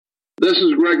This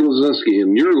is Greg Lazinski,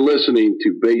 and you're listening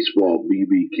to Baseball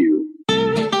BBQ.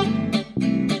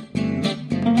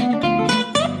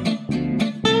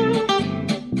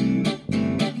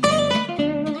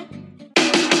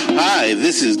 Hi,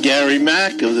 this is Gary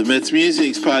Mack of the Mets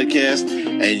Musics Podcast,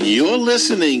 and you're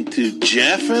listening to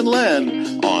Jeff and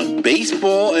Len on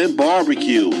Baseball and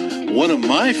Barbecue, one of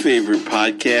my favorite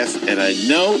podcasts, and I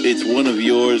know it's one of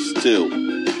yours too.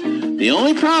 The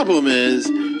only problem is,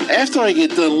 after I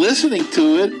get done listening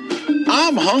to it,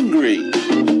 I'm hungry.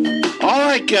 All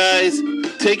right, guys,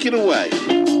 take it away.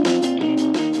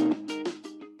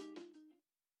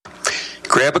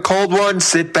 Grab a cold one,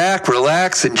 sit back,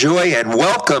 relax, enjoy, and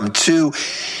welcome to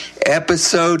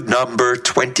episode number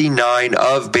 29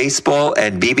 of Baseball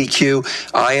and BBQ.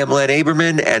 I am Len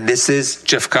Aberman, and this is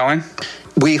Jeff Cohen.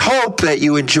 We hope that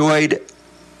you enjoyed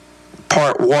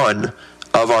part one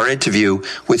of our interview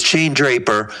with Shane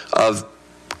Draper of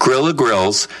Grilla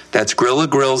Grills. That's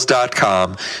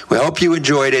grillagrills.com. We hope you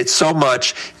enjoyed it so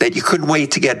much that you couldn't wait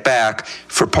to get back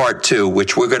for part two,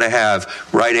 which we're going to have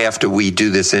right after we do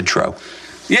this intro.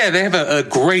 Yeah, they have a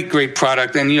great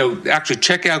product. And, actually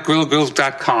check out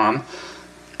grillagrills.com.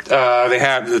 They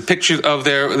have the pictures of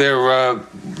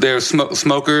their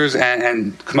smokers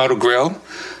and Komodo grill.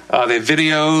 They have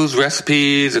videos,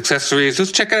 recipes, accessories.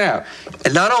 Just check it out.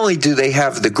 And not only do they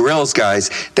have the grills, guys,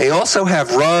 they also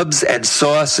have rubs and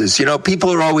sauces.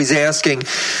 People are always asking,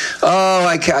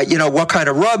 what kind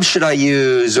of rub should I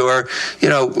use? Or,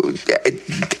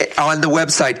 on the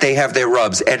website, they have their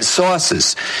rubs and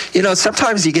sauces.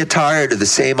 Sometimes you get tired of the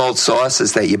same old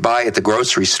sauces that you buy at the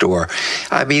grocery store.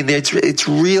 I mean, it's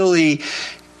really...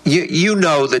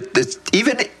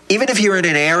 that even if you're in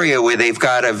an area where they've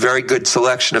got a very good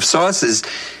selection of sauces,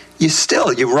 you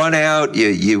run out,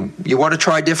 you want to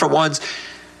try different ones.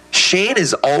 Shane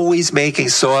is always making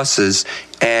sauces,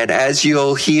 and as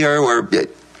you'll hear, or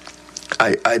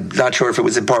I'm not sure if it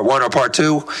was in part one or part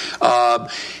two,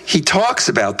 he talks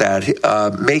about that,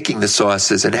 making the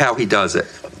sauces and how he does it.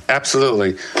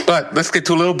 Absolutely. But let's get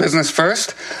to a little business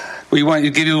first. We want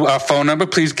to give you our phone number.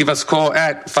 Please give us a call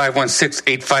at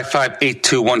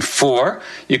 516-855-8214.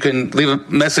 You can leave a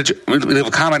message, leave a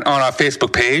comment on our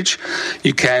Facebook page.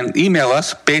 You can email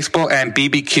us,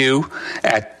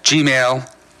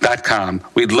 baseballandbbq@gmail.com.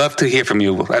 We'd love to hear from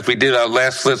you. As we did our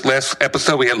last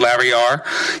episode, we had Larry R.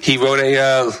 He wrote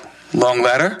a long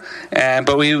letter,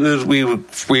 but we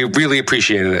really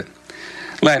appreciated it.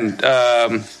 Len,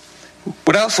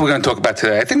 what else are we going to talk about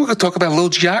today? I think we're going to talk about a little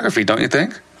geography, don't you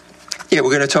think? Yeah,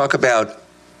 we're going to talk about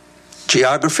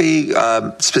geography,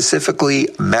 specifically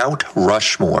Mount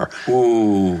Rushmore.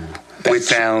 Ooh, that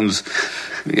sounds...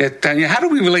 Yeah, how do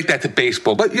we relate that to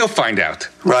baseball? But you'll find out.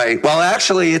 Right. Well,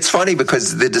 actually, it's funny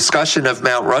because the discussion of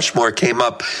Mount Rushmore came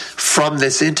up from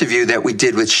this interview that we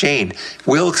did with Shane.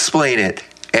 We'll explain it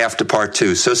after part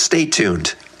two, so stay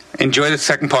tuned. Enjoy the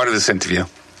second part of this interview.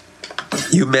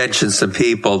 You mentioned some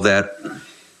people that...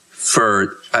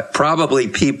 for probably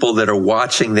people that are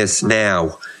watching this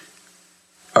now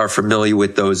are familiar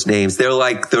with those names. They're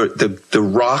like the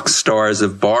rock stars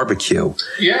of barbecue.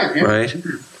 Yeah. Right?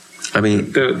 I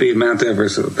mean... The Mount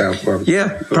Everest of barbecue.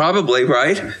 Yeah, probably,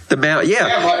 right? The Mount,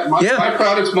 My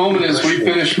proudest moment is we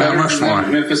finished Mount Rushmore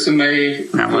in Memphis in May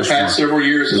for the past several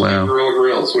years as Gorilla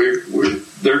Grills.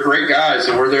 They're great guys,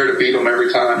 and we're there to beat them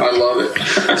every time. I love it.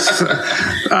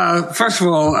 First of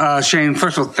all, Shane,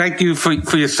 thank you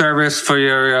for your service, for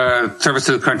your service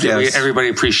to the country. Yes. Everybody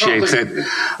appreciates it.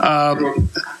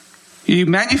 You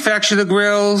manufacture the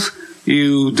grills,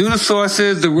 you do the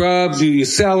sauces, the rubs, you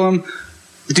sell them.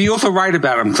 Do you also write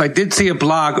about them? Because I did see a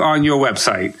blog on your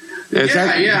website.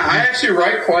 I actually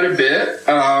write quite a bit.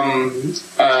 I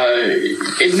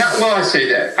say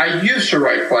that. I used to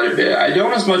write quite a bit. I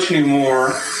don't as much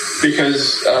anymore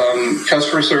because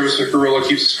customer service with Gorilla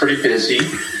keeps us pretty busy.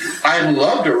 I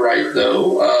love to write,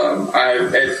 though.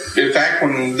 In fact,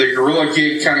 when the Gorilla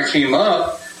gig kind of came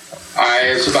up,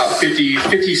 I was about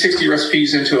 50, 60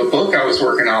 recipes into a book I was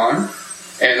working on.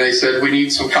 And they said, we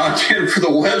need some content for the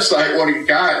website. What do you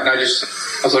got? And I was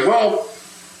like, well,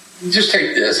 just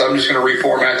take this. I'm just going to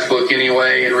reformat the book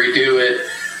anyway and redo it.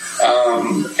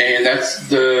 And that's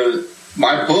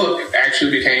my book actually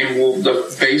became the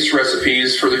base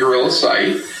recipes for the Gorilla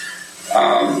site.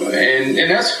 And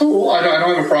that's cool. I don't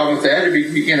have a problem with that.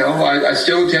 I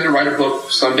still intend to write a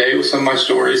book someday with some of my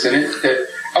stories in it.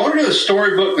 I want to do a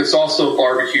storybook that's also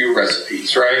barbecue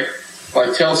recipes, right?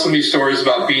 Like tell some of these stories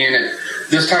about being at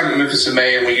this time in Memphis in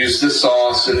May and we use this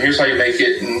sauce and here's how you make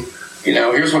it and,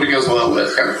 here's what it goes well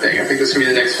with kind of thing. I think that's going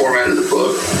to be the next format of the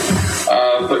book.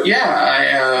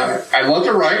 I love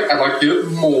to write. I'd like to do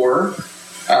it more.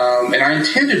 and I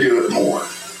intend to do it more.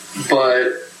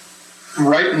 But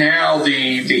right now,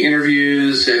 the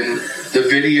interviews and the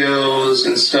videos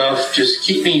and stuff just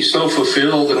keep me so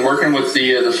fulfilled, and working with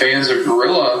the fans of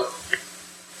Gorilla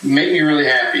make me really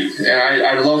happy. And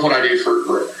I love what I do for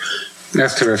Gorilla.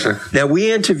 That's terrific. Now,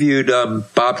 we interviewed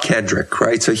Bob Kendrick,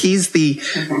 right? So he's the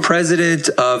president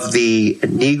of the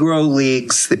Negro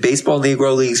Leagues, the Baseball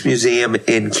Negro Leagues Museum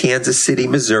in Kansas City,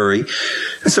 Missouri.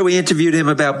 So we interviewed him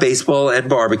about baseball and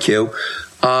barbecue.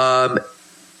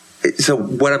 So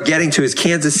what I'm getting to is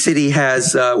Kansas City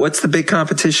has, what's the big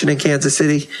competition in Kansas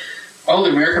City? Oh, the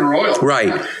American Royal.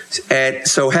 Right. And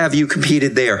so have you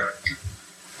competed there?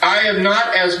 I am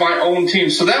not as my own team.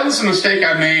 So that was a mistake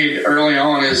I made early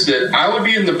on, is that I would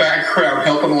be in the background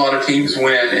helping a lot of teams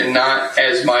win and not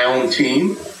as my own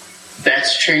team.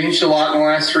 That's changed a lot in the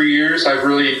last 3 years. I've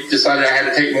really decided I had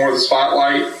to take more of the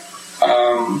spotlight,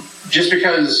 just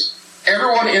because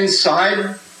everyone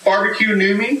inside barbecue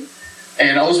knew me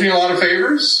and owes me a lot of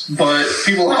favors, but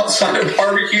people outside of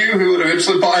barbecue who would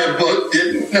eventually buy a book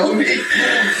didn't know me.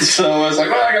 So I was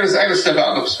like, well, I got to step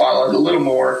out in the spotlight a little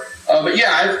more. But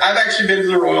yeah, I've actually been to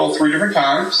the Royal 3 different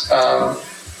times.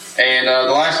 And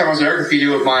the last time I was there, I competed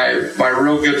with my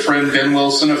real good friend Ben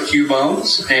Wilson of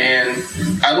Q-Bones. And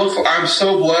I'm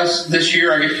so blessed this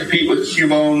year. I get to compete with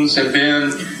Q-Bones and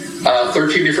Ben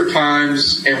 13 different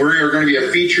times. And we are going to be a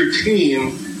featured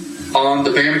team on the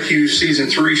BBQ Season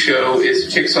 3 show.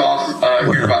 It kicks off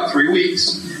here in about 3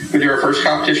 weeks. We do our first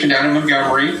competition down in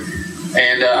Montgomery.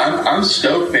 And I'm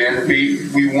stoked, man.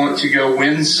 We want to go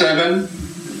win 7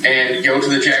 and go to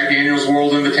the Jack Daniels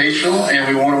World Invitational, and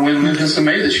we want to win Memphis in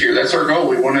May this year. That's our goal.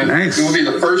 We want to. Nice. We will be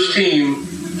the first team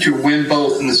to win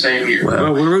both in the same year.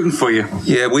 Well, we're rooting for you.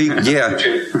 Yeah,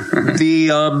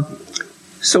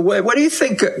 So what do you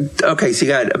think? Okay, so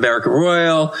you got American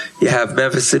Royal, you have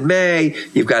Memphis in May,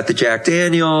 you've got the Jack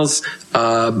Daniels.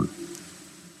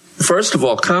 First of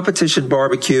all, competition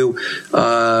barbecue.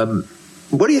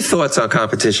 What are your thoughts on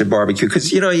competition barbecue?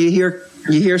 Because, you hear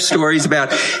stories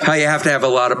about how you have to have a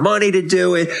lot of money to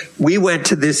do it. We went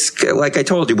to this, like I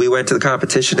told you, we went to the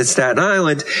competition in Staten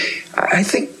Island. I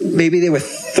think maybe there were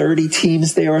 30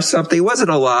 teams there or something. It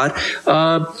wasn't a lot.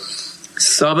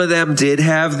 Some of them did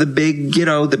have the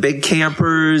big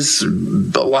campers,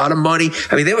 a lot of money.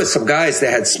 I mean, there was some guys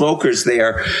that had smokers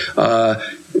there,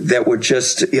 that were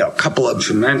just, a couple of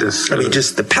tremendous. I mean,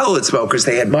 just the pellet smokers.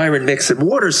 They had Myron Mixon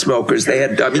water smokers. They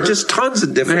had, just tons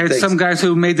of different things. They had some guys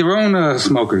who made their own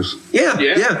smokers.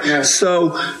 Yeah.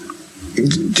 So,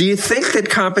 do you think that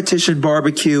competition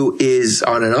barbecue is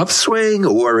on an upswing,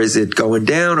 or is it going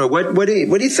down, or what do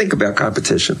you think about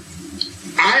competition?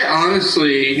 I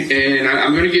honestly, and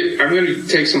I'm going to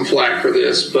take some flack for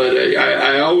this, but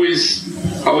I always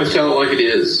tell it like it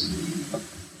is.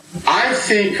 I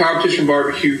think competition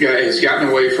barbecue has gotten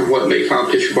away from what made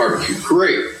competition barbecue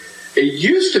great. It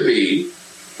used to be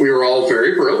we were all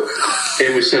very broke,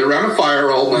 and we sat around a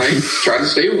fire all night trying to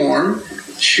stay warm,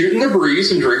 shooting the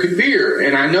breeze and drinking beer.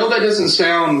 And I know that doesn't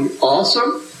sound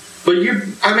awesome, but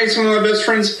I made some of my best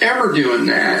friends ever doing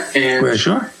that. And well,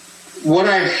 sure. What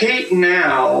I hate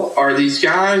now are these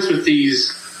guys with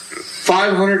these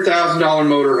 $500,000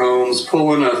 motorhomes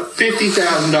pulling a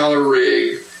 $50,000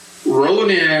 rig, rolling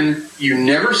in. You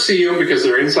never see them because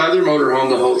they're inside their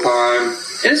motorhome the whole time.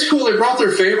 And it's cool. They brought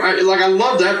their family. I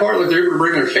love that part. Like, they're able to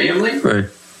bring their family. Right.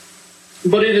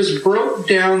 But it has broke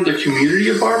down the community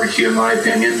of barbecue, in my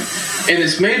opinion. And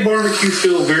it's made barbecue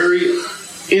feel very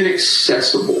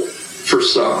inaccessible for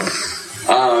some.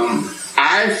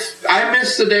 I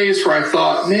miss the days where I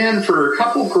thought, man, for a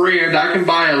couple grand, I can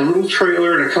buy a little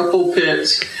trailer and a couple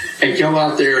pits and go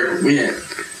out there and win.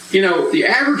 The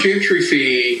average entry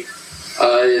fee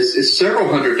is several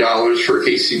 $100s for a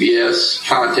KCBS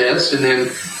contest, and then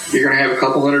you're going to have a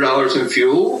couple $100s in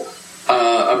fuel,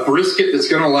 a brisket that's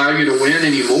going to allow you to win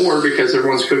anymore because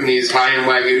everyone's cooking these high-end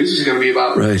Wagyus is going to be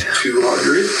about right.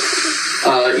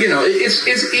 $200.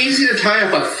 It's easy to tie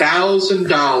up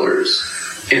 $1,000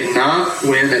 and not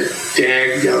win a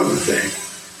daggum thing.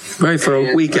 Right, for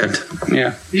a weekend.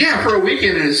 Yeah, for a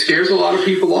weekend, and it scares a lot of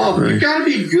people off. Right. You've got to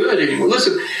be good anymore.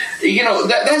 Listen,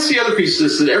 that's the other piece of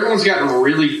this, that everyone's gotten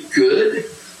really good,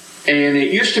 and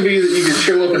it used to be that you could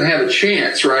show up and have a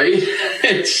chance, right?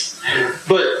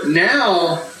 But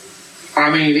now,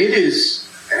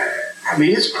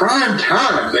 it's prime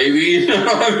time, baby.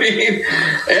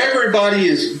 Everybody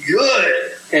is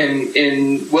good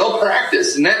and well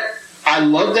practiced, and that I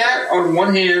love that on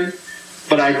one hand.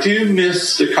 But I do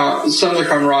miss some of the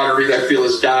camaraderie that I feel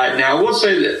has died. Now, I will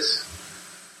say this.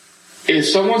 If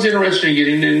someone's interested in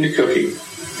getting into cooking,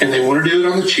 and they want to do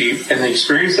it on the cheap, and they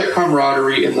experience that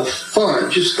camaraderie and the fun,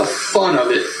 just the fun of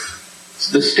it,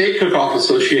 the Steak Cook-Off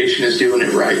Association is doing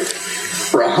it right.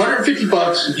 For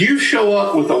 $150, you show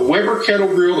up with a Weber kettle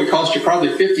grill that costs you probably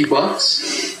 $50.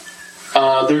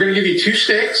 They're going to give you 2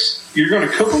 steaks. You're going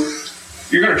to cook them.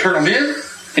 You're going to turn them in,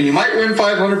 and you might win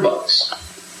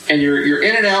 $500. And you're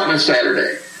in and out on a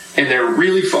Saturday, and they're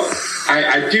really fun.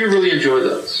 I do really enjoy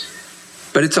those.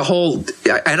 But it's a whole,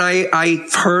 and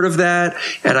I've heard of that,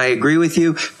 and I agree with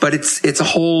you. But it's a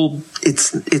whole,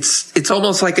 it's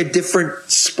almost like a different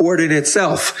sport in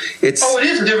itself. It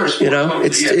is a different sport. You know,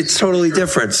 it's totally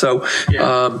different. So,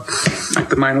 like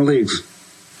the minor leagues.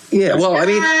 Yeah, well, I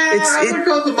mean, I would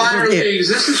call it the minor leagues.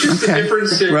 This is just the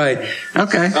difference in, right?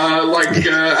 Okay.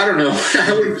 I don't know.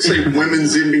 I wouldn't say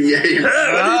women's NBA.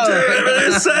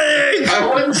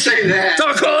 I wouldn't say that.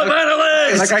 Don't call it minor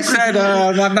leagues. Like I said,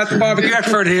 I'm not the barbecue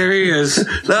expert. Here he is.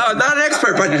 No, I'm not an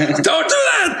expert, but don't do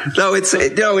that. No,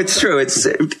 it's true.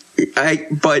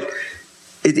 But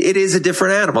it is a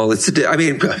different animal. It's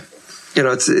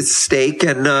steak,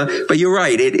 and but you're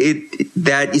right.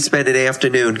 That you spend an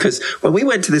afternoon, because when we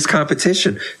went to this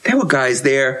competition, there were guys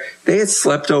there. They had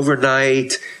slept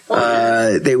overnight.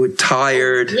 They were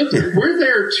tired. We're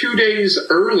there 2 days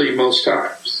early most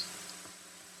times.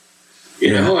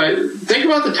 You know, think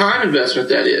about the time investment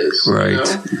that is. Right, you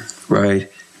know?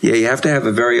 Right. Yeah, you have to have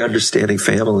a very understanding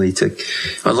family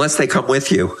unless they come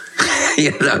with you.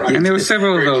 You know, right. And there were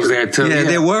several of those there too. Yeah,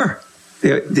 there were.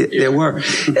 There were.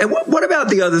 And what about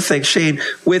the other thing, Shane?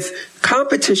 With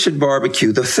competition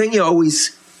barbecue, the thing you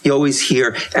always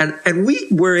hear, and we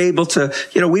were able to,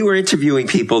 we were interviewing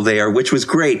people there, which was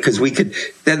great, because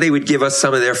then they would give us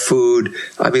some of their food.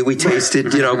 I mean, we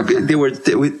tasted, yeah.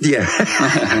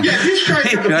 Yeah, just try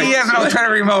he has an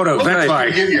ulterior motive. That's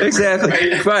right.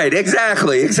 Exactly. Right.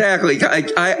 Exactly.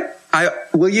 I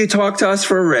will you talk to us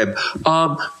for a rib?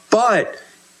 But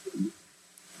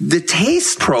the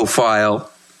taste profile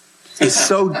is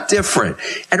so different.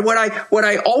 And what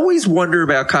I always wonder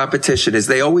about competition is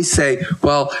they always say,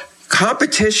 well,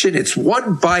 competition, it's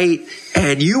one bite,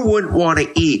 and you wouldn't want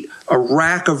to eat a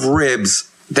rack of ribs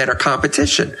that are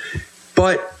competition.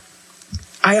 But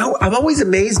I'm always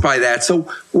amazed by that.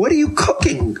 So what are you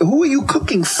cooking? Who are you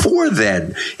cooking for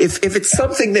then? If it's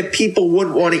something that people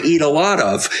wouldn't want to eat a lot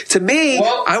of, to me,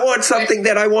 I want something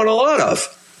that I want a lot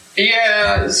of.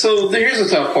 Yeah, so here's the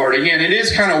tough part. Again, it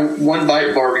is kind of one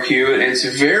bite barbecue, and it's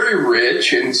very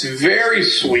rich and it's very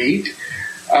sweet.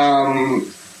 And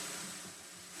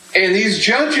these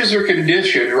judges are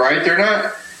conditioned, right? They're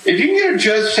not. If you can get a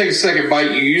judge to take a second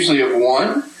bite, you usually have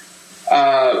won.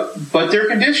 But they're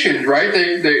conditioned, right?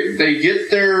 They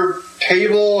get their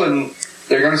table, and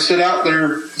they're going to sit out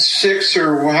their 6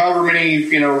 or however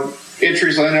many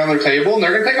entries laying on their table, and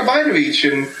they're going to take a bite of each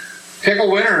and pick a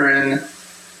winner. And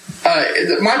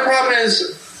my problem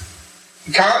is,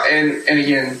 and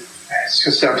again, it's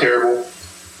going to sound terrible,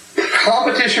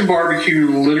 competition barbecue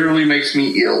literally makes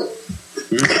me ill.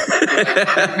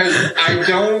 Because I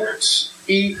don't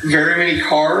eat very many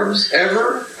carbs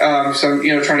ever, so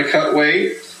I'm trying to cut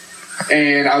weight,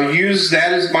 and I'll use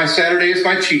that as my Saturday as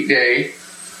my cheat day.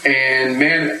 And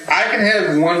man, I can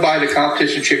have one bite of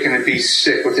competition chicken and be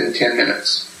sick within 10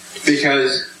 minutes,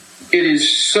 because it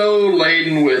is so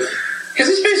laden with, because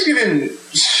it's basically been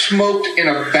smoked in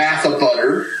a bath of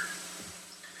butter,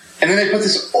 and then they put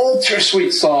this ultra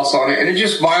sweet sauce on it, and it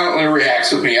just violently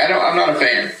reacts with me. I'm not a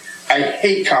fan. I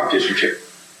hate competition chicken.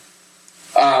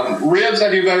 Ribs I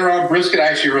do better on. Brisket I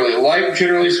actually really like,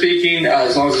 generally speaking,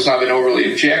 as long as it's not been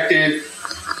overly injected.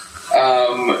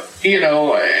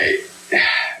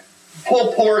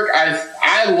 Pulled pork,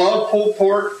 I love pulled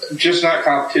pork, just not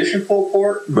competition pulled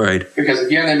pork. Right. Because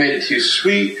again, they made it too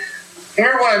sweet.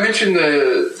 Remember when I mentioned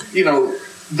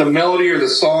the melody or the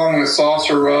song and the sauce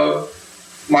or rub?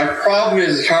 My problem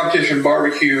is competition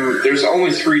barbecue, there's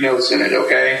only 3 notes in it,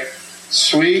 okay?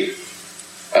 Sweet,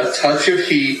 a touch of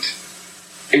heat,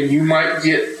 and you might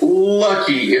get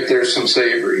lucky if there's some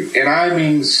savory. And I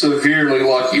mean severely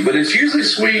lucky, but it's usually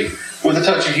sweet with a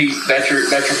touch of heat. That's your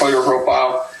flavor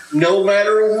profile, no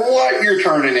matter what you're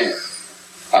turning in.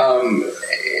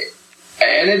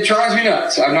 And it drives me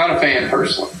nuts. I'm not a fan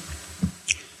personally.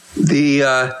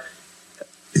 The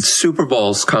Super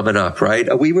Bowl's coming up, right?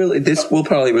 We'll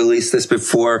probably release this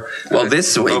before. Well,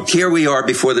 here we are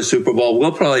before the Super Bowl.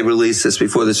 We'll probably release this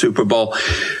before the Super Bowl.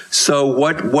 So,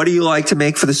 what do you like to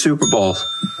make for the Super Bowl?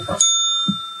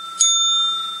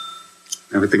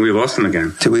 Everything we lost them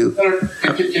again. Can you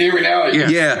hear me now?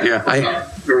 Yeah.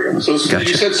 There we go. So gotcha.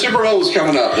 You said Super Bowl was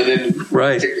coming up, and then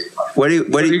right. What are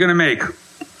you going to make?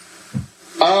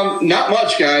 Not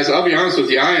much, guys. I'll be honest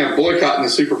with you. I am boycotting the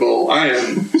Super Bowl. I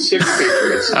am sick of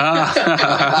Patriots.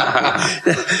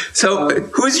 So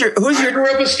who's your? I grew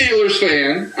up a Steelers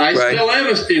fan. I still am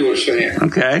a Steelers fan.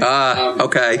 Okay.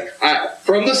 Okay.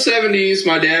 From the 70s,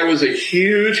 my dad was a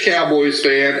huge Cowboys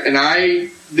fan, and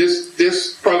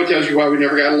this probably tells you why we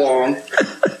never got along.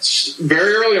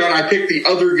 Very early on, I picked the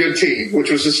other good team,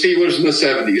 which was the Steelers in the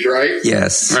 70s, right?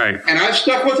 Yes. Right. And I've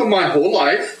stuck with them my whole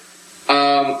life.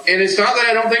 And it's not that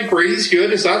I don't think Brady's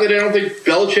good. It's not that I don't think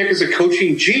Belichick is a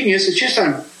coaching genius. It's just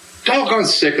I'm doggone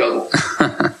sick of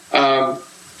them.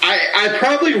 I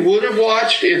probably would have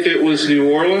watched if it was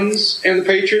New Orleans and the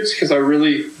Patriots, because I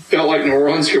really felt like New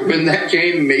Orleans could win that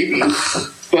game, maybe.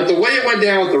 But the way it went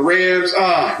down with the Rams,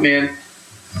 man,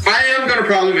 I am going to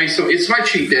probably make some. It's my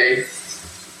cheat day,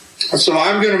 so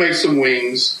I'm going to make some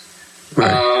wings.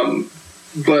 Right.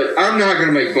 But I'm not going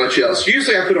to make much else.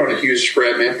 Usually I put on a huge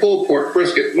spread, man. Pulled pork,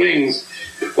 brisket, wings,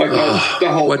 like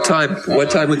the whole. What time? What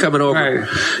time we coming over? Right.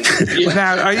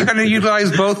 Now, are you going to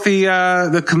utilize both the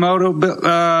Komodo,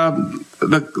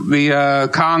 the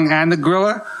Kong, and the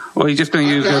Gorilla, or are you just going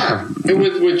to use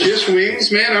with just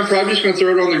wings, man? I'm probably just going to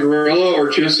throw it on the Gorilla or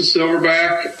just a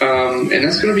Silverback, and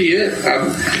that's going to be it.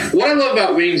 What I love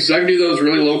about wings is I can do those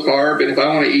really low carb, and if I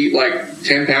want to eat like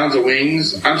 10 pounds of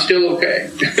wings, I'm still okay.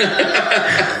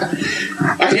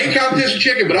 I hate competition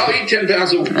chicken, but I'll eat 10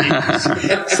 pounds of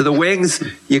wings. So the wings,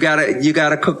 you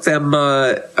gotta cook them.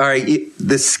 All right,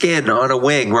 the skin on a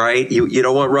wing, right? You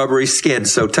don't want rubbery skin.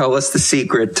 So tell us the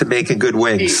secret to making good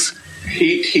wings.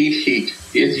 Heat.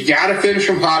 You got to finish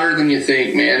them hotter than you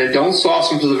think, man, and don't sauce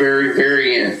them to the very,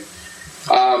 very end.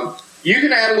 You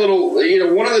can add a little,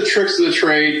 one of the tricks of the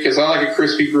trade, because I like a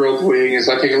crispy grilled wing, is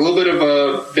I take a little bit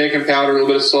of bacon powder, a little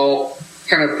bit of salt,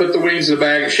 kind of put the wings in the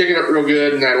bag and shake it up real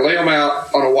good, and I lay them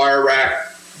out on a wire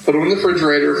rack, put them in the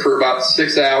refrigerator for about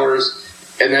 6 hours,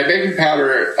 and that baking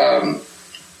powder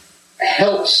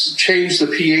helps change the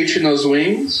pH in those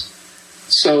wings,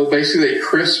 so basically they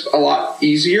crisp a lot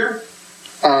easier.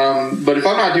 But if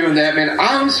I'm not doing that, man,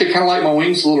 I honestly kind of like my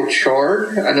wings a little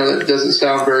charred. I know that doesn't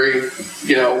sound very,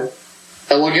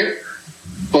 elegant,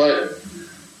 but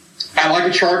I like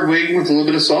a charred wing with a little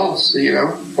bit of sauce,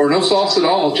 or no sauce at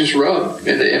all, just rub,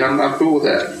 and I'm cool with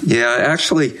that. Yeah,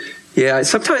 actually,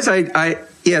 sometimes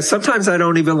sometimes I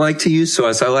don't even like to use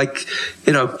sauce. I like,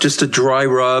 just a dry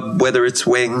rub, whether it's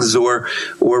wings or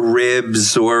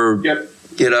ribs or,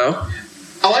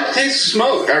 I like the taste of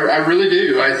smoke. I really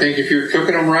do. I think if you're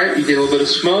cooking them right, you get a little bit of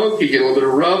smoke, you get a little bit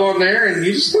of rub on there, and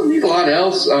you just don't need a lot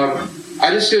else. I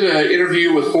just did an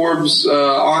interview with Forbes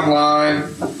online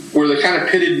where they kind of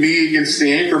pitted me against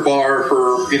the Anchor Bar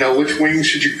for, which wings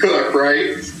should you cook,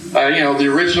 right? The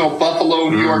original Buffalo,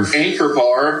 New York Anchor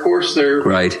Bar. Of course, they're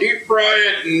deep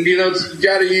fry it, and, you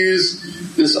got to use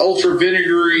this ultra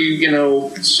vinegary,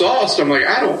 sauce. I'm like,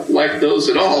 I don't like those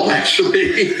at all,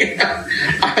 actually.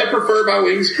 I prefer my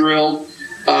wings grilled.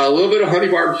 A little bit of honey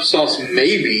barbecue sauce,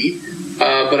 maybe.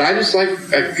 But I just like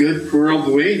a good grilled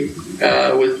wing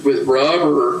with rub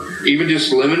or even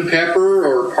just lemon pepper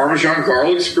or Parmesan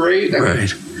garlic's great. Right.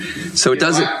 So it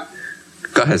doesn't.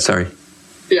 Go ahead. Sorry.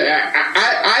 Yeah,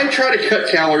 I try to cut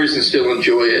calories and still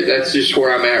enjoy it. That's just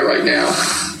where I'm at right now.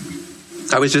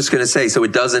 I was just going to say, so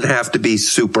it doesn't have to be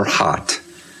super hot.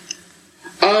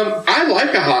 I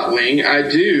like a hot wing. I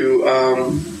do.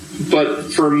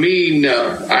 But for me,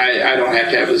 no. I don't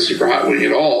have to have a super hot wing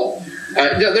at all.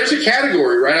 There's a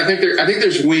category, right? I think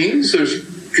there's wings. There's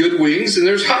good wings, and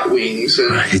there's hot wings.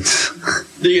 And, right.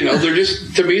 They're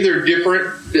just, to me, they're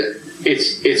different.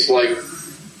 It's like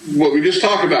what we just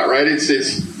talked about, right? It's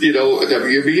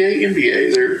WNBA,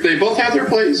 NBA. They both have their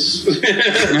place.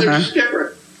 They're just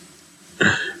different.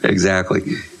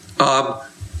 Exactly. I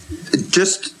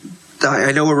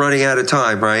know we're running out of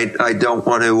time, right? I don't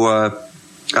want to,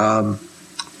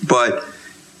 but.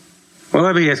 Well,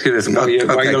 let me ask you this while you're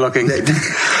looking. I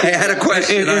had a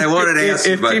question I wanted to ask.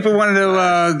 If people wanted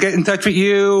to get in touch with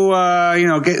you,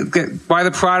 get buy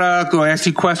the product or ask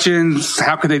you questions,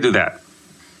 how could they do that?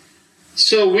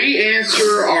 So we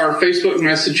answer our Facebook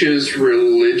messages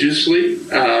religiously.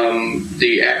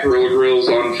 The @Gorilla Grills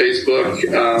on Facebook.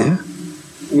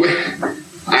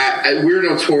 We're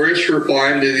notorious for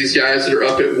replying to these guys that are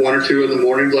up at 1 or 2 in the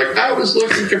morning, like, I was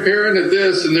looking, comparing to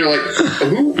this, and they're like,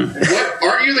 who? What?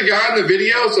 Aren't you the guy in the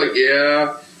video? It's like,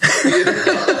 yeah.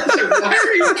 It's like, why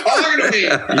are you talking to me?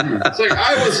 It's like,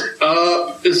 I was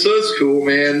up. So it's cool,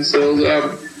 man.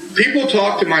 So people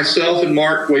talk to myself and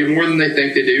Mark way more than they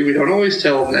think they do. We don't always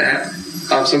tell them that.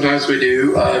 Sometimes we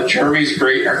do. Jeremy's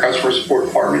great in our customer support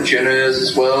department. Jenna is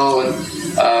as well, and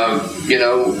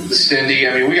Cindy.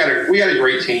 I mean, we got a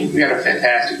great team. We got a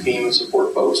fantastic team of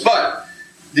support folks. But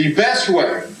the best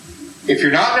way, if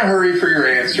you're not in a hurry for your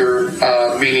answer,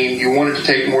 meaning you want it to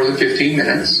take more than 15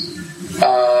 minutes,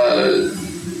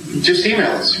 just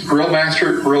email us,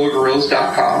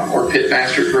 grillmaster@gorillagorillas.com or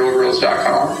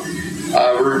pitmaster@gorillagorillas.com.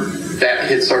 That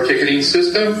hits our ticketing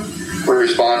system. We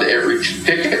respond to every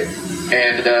ticket,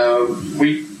 and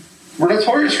we're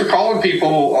notorious for calling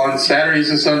people on Saturdays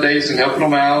and Sundays and helping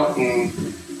them out, and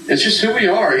it's just who we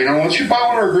are. Once you buy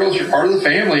one of our grills, you're part of the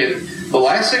family, and the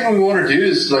last thing we want to do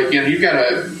is you've got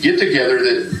a get together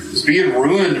that is being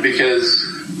ruined because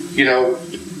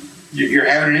you're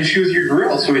having an issue with your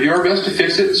grill. So we do our best to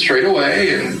fix it straight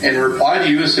away and reply to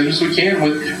you as soon as we can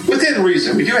within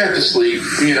reason. We do have to sleep,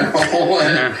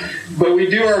 but we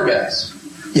do our best.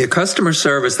 Yeah, customer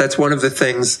service, that's one of the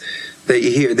things that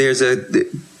you hear. There's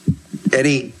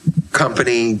any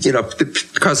company, the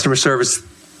customer service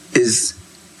is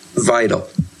vital.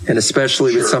 And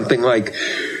especially with something like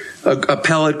a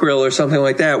pellet grill or something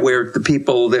like that, where the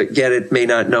people that get it may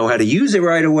not know how to use it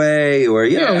right away, or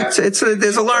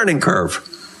there's a learning curve.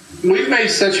 We've made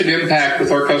such an impact with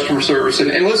our customer service,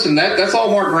 and listen, that's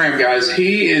all Mark Graham, guys.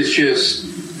 He is just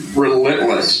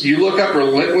relentless. You look up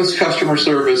relentless customer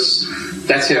service,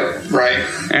 that's him, right?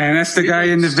 And that's the guy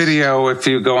in the video if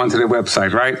you go onto the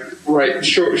website, right? Right,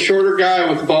 shorter guy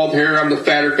with bald hair. I'm the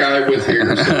fatter guy with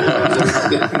hair. So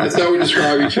that's how we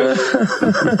describe each other.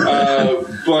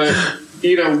 But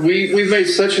we've made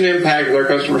such an impact with our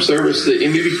customer service that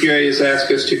MBBQA has asked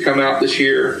us to come out this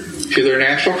year to their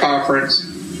national conference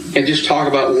and just talk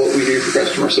about what we do for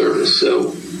customer service.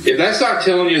 So if that's not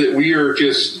telling you that we are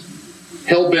just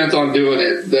hell bent on doing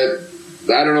it, that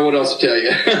I don't know what else to tell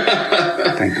you.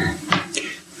 Thank you.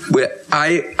 Well,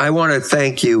 I want to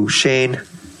thank you, Shane.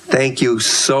 Thank you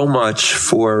so much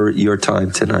for your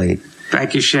time tonight.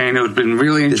 Thank you, Shane. It's been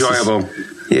really enjoyable.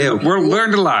 We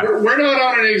learned a lot. We're not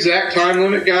on an exact time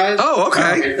limit, guys. Oh,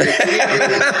 okay.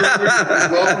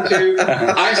 Welcome to.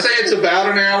 I say it's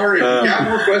about an hour. If you got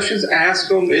more questions, ask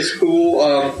them. It's cool.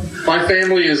 My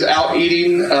family is out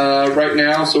eating right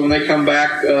now, so when they come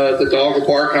back, the dog will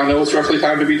bark, and I know it's roughly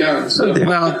time to be done. So.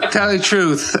 Well, tell the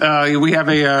truth, we have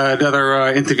another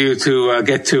interview to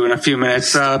get to in a few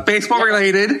minutes. Baseball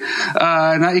related,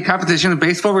 not your competition,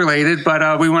 baseball related,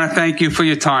 but we want to thank you for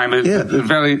your time. It's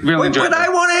really enjoyable. But I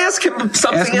want to ask him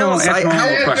something else. Do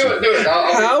it.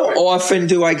 How often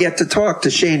do I get to talk to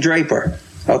Shane Draper?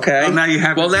 Okay. Well,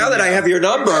 now that I have your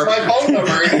number. My phone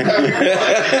number.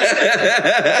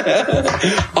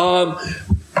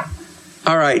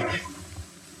 All right.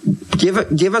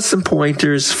 Give us some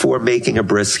pointers for making a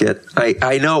brisket.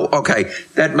 I know. Okay,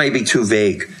 that might be too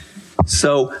vague.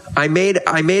 So I made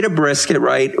a brisket,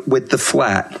 right, with the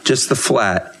flat, just the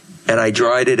flat, and I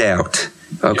dried it out.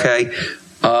 Okay.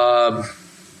 Yeah.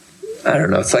 I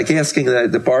don't know. It's like asking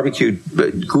the barbecue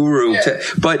guru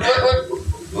but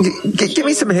give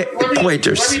me some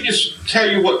pointers. Let me just tell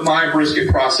you what my brisket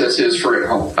process is for at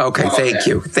home. Okay, thank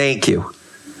you.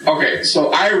 Okay,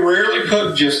 so I rarely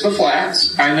cook just the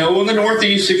flats. I know in the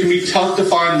Northeast it can be tough to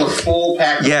find the full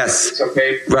package. Yes. Briskets,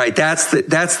 okay. Right. That's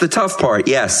the tough part.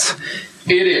 Yes.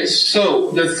 It is.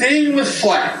 So the thing with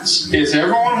flats is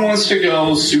everyone wants to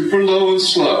go super low and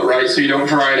slow, right? So you don't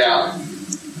dry it out.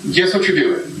 Guess what you're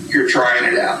doing? You're trying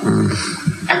it out.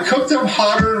 I cook them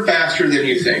hotter and faster than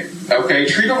you think. Okay,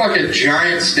 treat them like a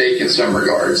giant steak in some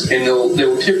regards, and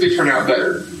they'll typically turn out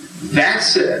better. That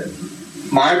said,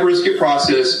 my brisket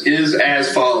process is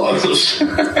as follows.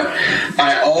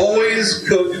 I always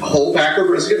cook whole pack of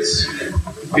briskets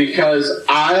because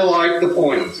I like the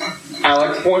point. I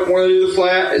like the point when I do the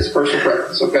flat. It's personal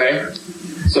preference, okay?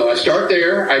 So I start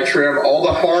there. I trim all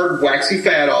the hard, waxy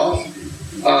fat off.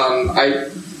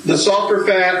 The softer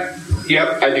fat,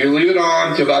 I do leave it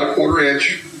on to about a 1/4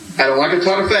 inch. I don't like a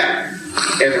ton of fat.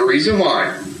 And the reason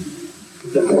why,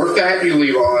 the more fat you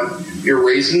leave on, you're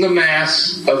raising the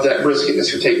mass of that brisket. It's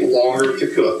going to take longer to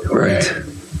cook. Okay? Right.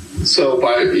 So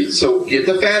get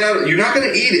the fat out. You're not going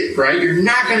to eat it, right? You're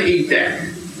not going to eat that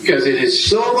because it is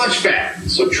so much fat.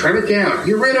 So trim it down.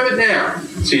 Get rid of it now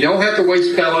so you don't have to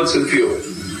waste pellets and fuel.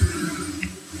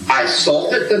 I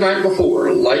salt it the night before.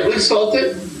 Lightly salt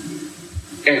it.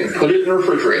 And put it in the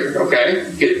refrigerator, okay?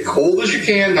 Get it cold as you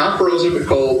can, not frozen, but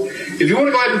cold. If you want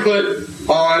to go ahead and put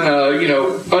on,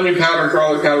 onion powder,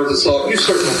 garlic powder with the salt, you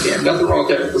certainly can. Nothing wrong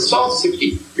with that. But the salt's the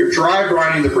key. You're dry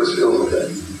brining the brisket a little bit.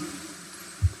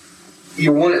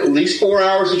 You want at least 4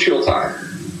 hours of chill time.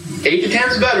 8 to 10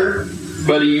 is better,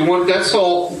 but you want that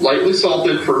salt lightly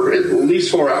salted for at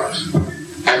least 4 hours.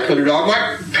 I put it on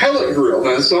my pellet grill.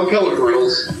 Now, this is on pellet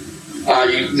grills.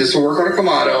 This will work on a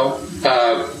Kamado,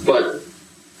 but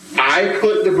I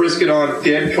put the brisket on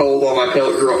dead cold on my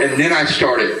pellet grill, and then I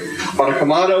start it. On a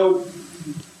Kamado,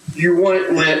 you want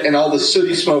it lit and all the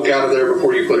sooty smoke out of there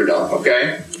before you put it on,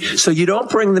 okay? So you don't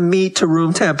bring the meat to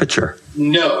room temperature?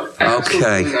 No.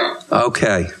 Okay. Not.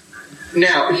 Okay.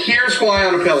 Now, here's why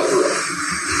on a pellet grill.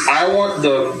 I want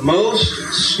the most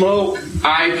smoke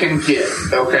I can get,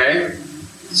 okay?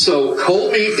 So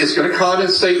cold meat is going to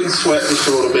condensate and sweat just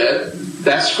a little bit.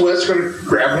 That sweat's going to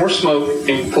grab more smoke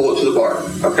and pull it to the bar,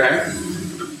 okay?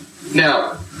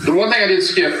 Now, the one thing I did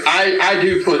skip, I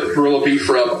do put Gorilla beef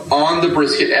rub on the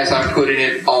brisket as I'm putting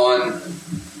it on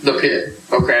the pit,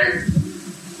 okay?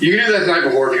 You can do that the night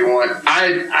before if you want.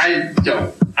 I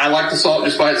don't. I like the salt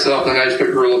just by itself, and I just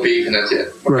put Gorilla beef, and that's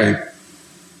it, okay? Right.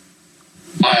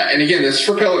 And again, this is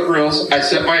for pellet grills. I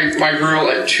set my grill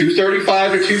at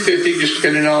 235 to 250, just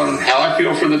depending on how I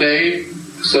feel for the day.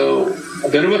 So a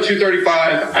minimum of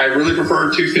 235. I really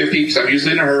prefer 250 because I'm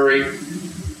usually in a hurry.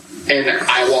 And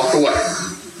I walk away.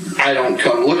 I don't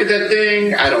come look at that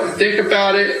thing. I don't think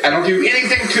about it. I don't do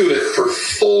anything to it for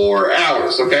 4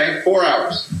 hours, okay? 4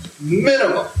 hours.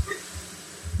 Minimum.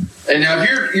 And now if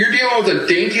you're dealing with a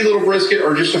dainty little brisket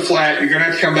or just a flat, you're going to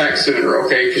have to come back sooner,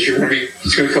 okay? Because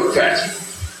it's going to cook faster.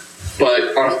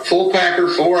 But on a full packer,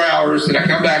 4 hours, then I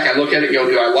come back, I look at it and go,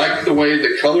 do I like the way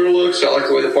the color looks? Do I like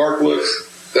the way the bark looks?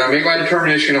 Then I make my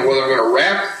determination of whether I'm going to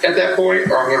wrap at that point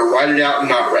or I'm going to ride it out and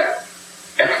not wrap.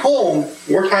 At home,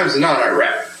 more times than not, I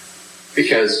wrap.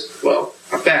 Because, well,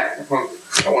 I'm fat. I'm hungry.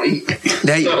 I want to eat.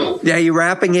 Now, are you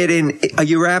wrapping it in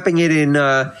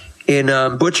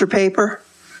butcher paper?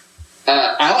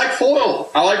 I like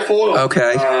foil.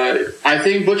 Okay. I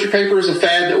think butcher paper is a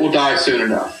fad that will die soon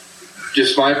enough.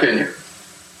 Just my opinion.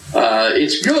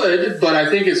 It's good, but I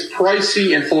think it's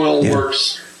pricey and foil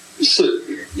works. So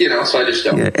I just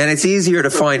don't. Yeah. And it's easier to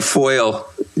find foil,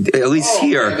 at least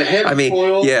here. Yeah, the heavy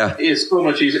foil is so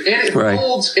much easier. And it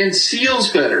holds and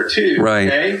seals better, too. Right.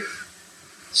 Okay?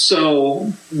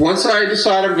 So once I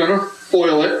decide I'm going to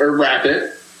foil it or wrap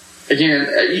it, again,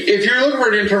 if you're looking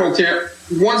for an internal temp,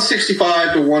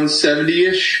 165 to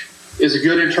 170-ish is a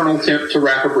good internal temp to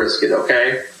wrap a brisket,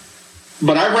 okay?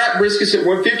 But I wrap briskets at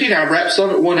 150 and I wrap some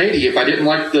at 180 if I didn't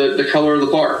like the color of the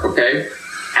bark, okay?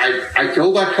 I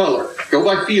go by color, go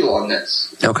by feel on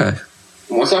this. Okay.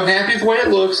 Once I'm happy with the way it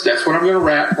looks, that's when I'm going to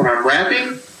wrap. When I'm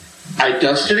wrapping, I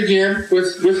dust it again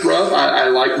with rub. I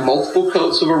like multiple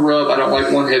coats of a rub. I don't like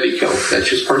one heavy coat. That's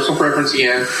just personal preference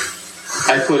again.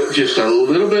 I put just a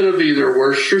little bit of either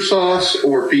Worcestershire sauce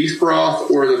or beef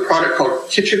broth, or the product called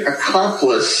Kitchen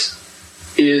Accomplice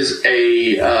is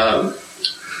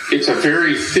it's a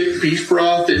very thick beef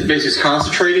broth that basically is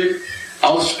concentrated.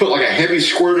 I'll just put like a heavy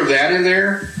squirt of that in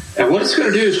there. And what it's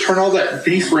going to do is turn all that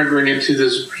beef rendering into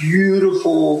this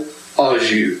beautiful au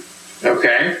jus,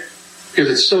 okay?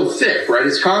 Because it's so thick, right?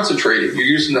 It's concentrated. You're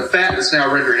using the fat that's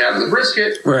now rendering out of the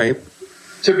brisket. Right.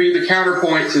 To be the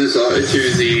counterpoint to this,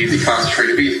 to the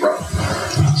concentrated beef broth.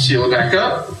 Seal it back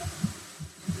up.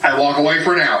 I walk away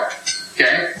for an hour.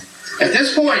 Okay. At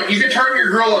this point, you can turn your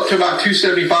grill up to about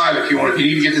 275 if you want. If you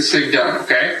need to get this thing done.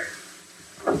 Okay.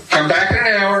 Come back in an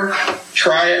hour.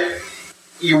 Try it.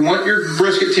 You want your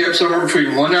brisket temp somewhere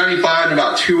between 195 and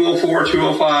about 204,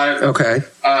 205. Okay.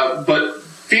 But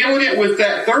feeling it with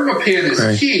that Thermopin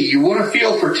is key. You want to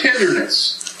feel for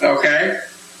tenderness. Okay.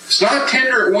 It's not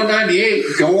tender at 198.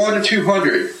 Go on to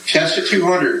 200. Test at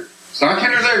 200. It's not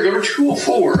tender there. Go to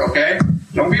 204, okay?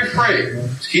 Don't be afraid.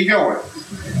 Just keep going.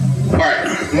 All right.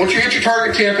 Once you hit your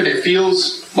target temp and it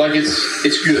feels like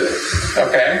it's good,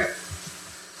 okay?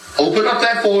 Open up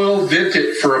that foil, vent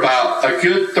it for about a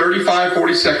good 35,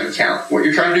 40-second count. What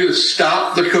you're trying to do is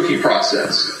stop the cooking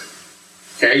process.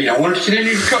 Okay? You don't want it to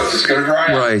continue to cook. It's going to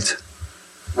dry out. Right.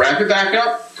 Wrap it back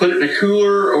up, put it in a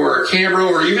cooler or a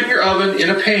Cambro or even your oven in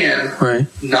a pan,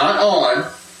 not on,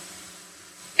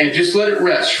 and just let it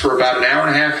rest for about an hour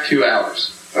and a half to 2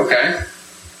 hours. Okay?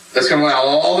 That's going to allow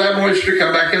all that moisture to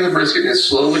come back in the brisket and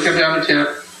slowly come down to temp.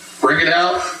 Bring it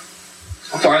out,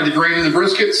 find the grain in the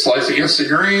brisket, slice against the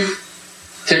grain,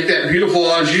 take that beautiful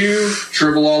au jus,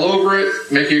 dribble all over it,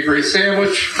 make it a great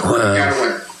sandwich. Wow. You got to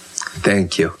win.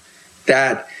 Thank you.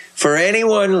 For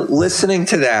anyone listening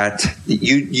to that,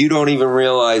 you don't even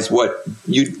realize what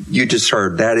you just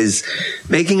heard. That is,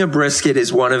 making a brisket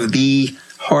is one of the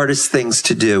hardest things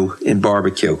to do in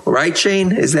barbecue. Right,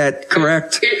 Shane? Is that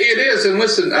correct? It is. And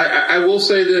listen, I will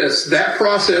say this. That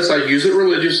process, I use it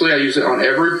religiously. I use it on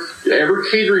every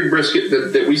catering brisket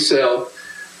that we sell.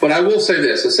 But I will say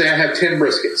this. Let's say I have 10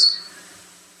 briskets.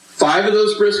 5 of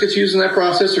those briskets using that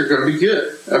process are going to be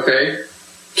good, okay?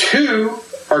 2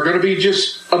 are going to be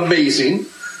just amazing.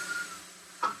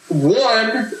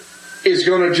 1 is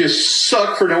going to just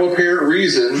suck for no apparent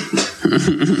reason.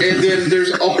 And then then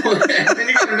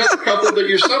you got another couple that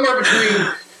you're somewhere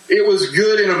between it was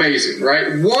good and amazing,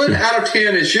 right? 1 out of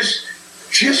 10 is just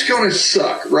going to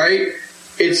suck, right?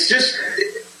 It's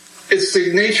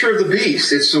the nature of the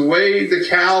beast. It's the way the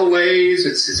cow lays.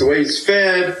 It's the way it's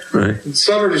fed. Right. And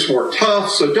some are just more tough.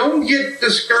 So don't get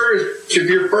discouraged if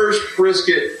your first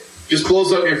brisket just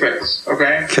blows up in your face.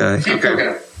 Okay. Keep cooking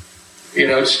it.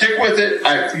 Stick with it.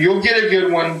 You'll get a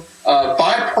good one.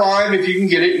 Buy Prime if you can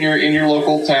get it in your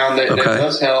local town. That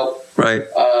does help. Right.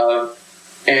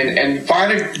 And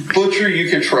find a butcher you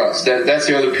can trust. That's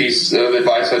the other piece of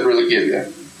advice I'd really give you.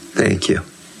 Thank you,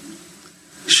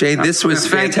 Shane. This was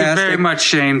fantastic. Thank you very much,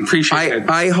 Shane. Appreciate it.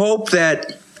 I hope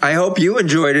you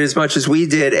enjoyed it as much as we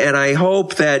did, and I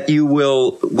hope that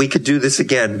we could do this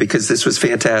again, because this was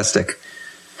fantastic.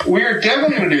 We're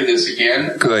definitely going to do this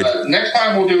again. Good. Next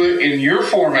time we'll do it in your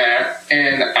format,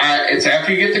 and it's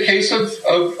after you get the case of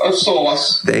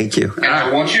sauce. Thank you. And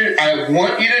I want you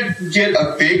to get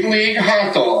a big league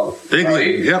hot dog. Big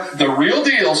league, yep. The real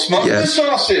deal. Smuggle the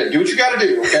sauce in. Do what you got to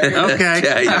do. Okay.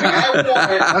 Okay.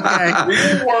 I want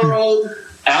real world.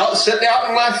 Sitting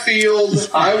out in left field.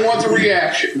 I want the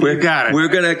reaction. We got it. We're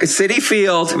gonna City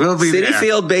Field. We'll be City there.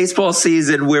 Field baseball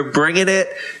season. We're bringing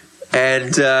it.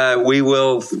 And we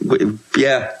will, we'll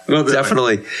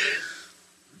definitely.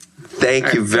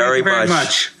 Thank you very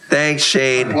much. Thanks,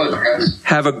 Shane.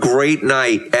 Have a great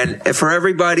night. And for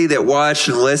everybody that watched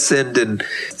and listened, and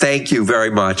thank you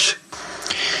very much.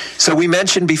 So we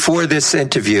mentioned before this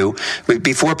interview,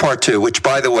 before part 2, which,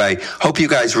 by the way, hope you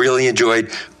guys really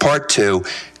enjoyed part 2.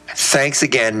 Thanks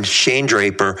again, Shane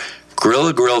Draper,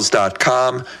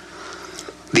 GorillaGrills.com,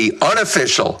 the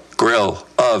unofficial grill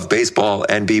of baseball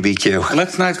and BBQ.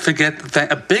 Let's not forget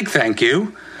a big thank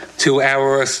you to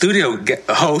our studio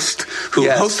host who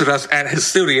hosted us at his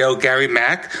studio, Gary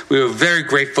Mack. We were very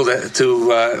grateful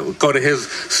to go to his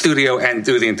studio and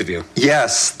do the interview.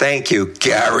 Yes, thank you,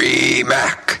 Gary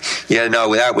Mack. Yeah,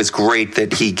 no, that was great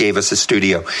that he gave us a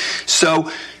studio. So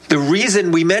the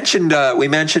reason we mentioned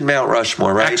Mount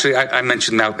Rushmore, right? Actually, I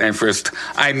mentioned Mount Everest.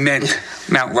 I meant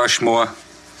Mount Rushmore.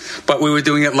 But we were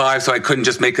doing it live, so I couldn't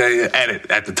just make an edit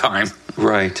at the time.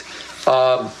 Right.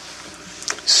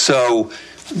 So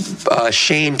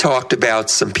Shane talked about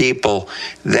some people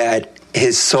that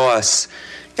his sauce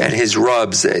and his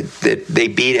rubs that they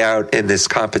beat out in this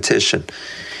competition.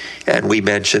 And we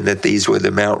mentioned that these were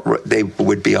they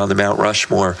would be on the Mount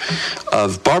Rushmore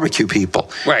of barbecue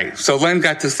people. Right. So Len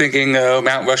got to thinking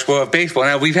Mount Rushmore of baseball.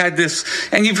 Now, we've had this,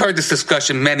 and you've heard this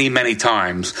discussion many, many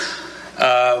times.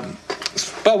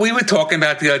 But we were talking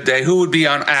about the other day who would be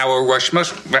on our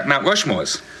Mount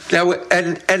Rushmores. Now,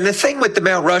 and the thing with the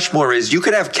Mount Rushmore is you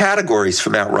could have categories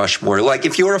for Mount Rushmore. Like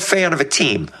if you're a fan of a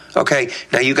team, okay?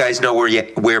 Now you guys know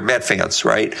we're Met fans,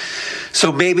 right?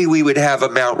 So maybe we would have a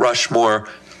Mount Rushmore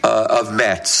of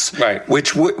Mets, right?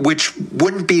 Which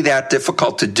wouldn't be that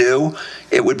difficult to do.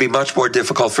 It would be much more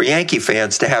difficult for Yankee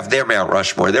fans to have their Mount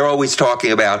Rushmore. They're always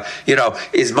talking about,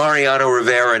 is Mariano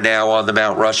Rivera now on the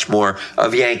Mount Rushmore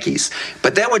of Yankees?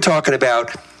 But then we're talking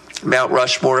about Mount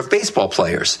Rushmore of baseball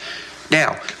players.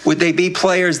 Now, would they be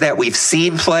players that we've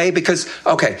seen play? Because,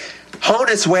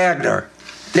 Honus Wagner,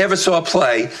 never saw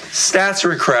play. Stats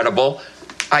are incredible.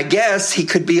 I guess he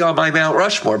could be on my Mount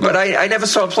Rushmore, but I never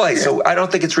saw him play, so I don't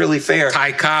think it's really fair.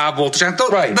 Ty Cobb, Walter Chantel,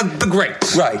 right. The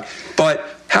greats. Right. But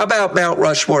how about Mount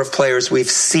Rushmore of players we've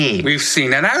seen? We've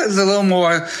seen. And that is a little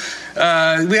more... we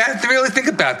have to really think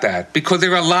about that, because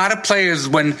there are a lot of players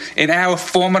in our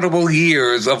formidable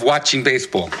years of watching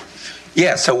baseball.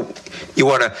 Yeah, so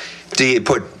do you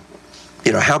put,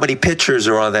 how many pitchers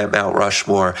are on that Mount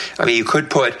Rushmore? I mean, you could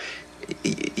put...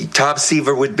 Tom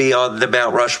Seaver would be on the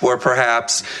Mount Rushmore,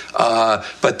 perhaps.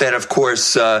 But then, of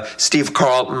course, Steve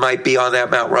Carlton might be on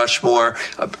that Mount Rushmore.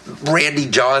 Randy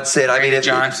Johnson.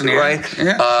 Johnson, right?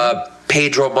 Yeah.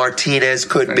 Pedro Martinez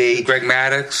could be. Greg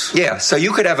Maddux. Yeah, so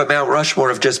you could have a Mount Rushmore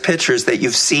of just pitchers that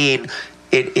you've seen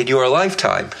in your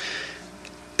lifetime.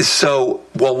 So,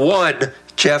 one...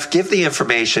 Jeff, give the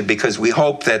information, because we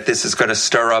hope that this is going to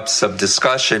stir up some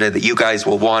discussion and that you guys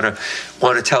will want to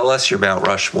tell us your Mount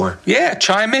Rushmore. Yeah,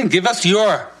 chime in. Give us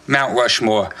your Mount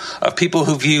Rushmore of people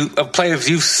of players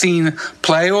you've seen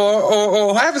play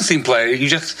or haven't seen play. You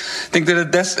just think they're the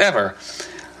best ever.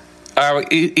 Our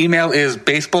email is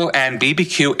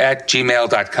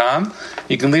baseballandbbq@gmail.com.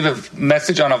 You can leave a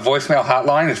message on a voicemail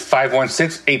hotline at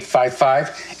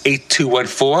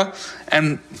 516-855-8214.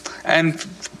 And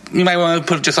you might want to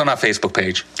put it just on our Facebook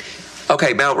page.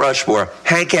 Okay, Mount Rushmore.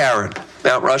 Hank Aaron,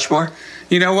 Mount Rushmore?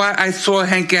 You know what? I saw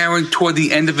Hank Aaron toward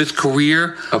the end of his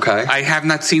career. Okay. I have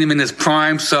not seen him in his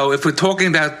prime. So if we're talking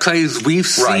about players we've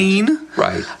seen,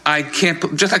 right, I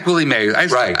can't. Just like Willie Mays.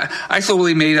 I saw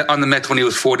Willie Mays on the Mets when he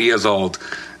was 40 years old.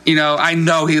 You know, I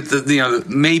know he's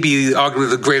maybe arguably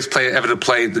the greatest player ever to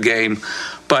play the game,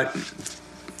 but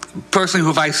personally, who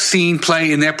have I seen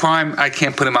play in their prime, I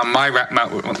can't put him on my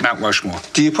Mount Rushmore.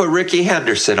 Do you put Ricky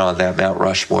Henderson on that Mount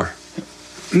Rushmore?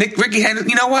 Ricky Henderson.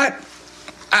 You know what?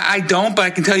 I don't, but I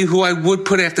can tell you who I would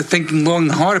put after thinking long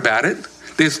and hard about it.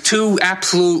 There's two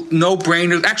absolute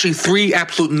no-brainers, actually three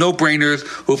absolute no-brainers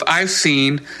who I've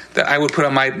seen that I would put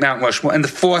on my Mount Rushmore, and the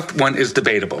fourth one is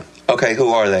debatable. Okay, who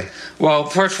are they? Well,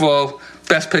 first of all,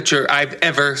 best pitcher I've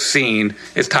ever seen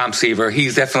is Tom Seaver.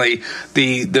 He's definitely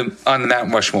the on the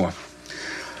Mount Rushmore.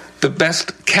 The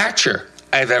best catcher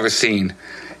I've ever seen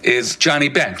is Johnny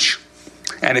Bench.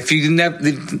 And if you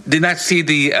did not see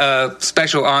the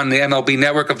special on the MLB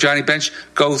Network of Johnny Bench,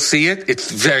 go see it.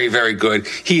 It's very, very good.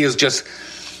 He is just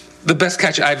the best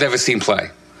catcher I've ever seen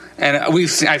play. And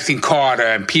I've seen Carter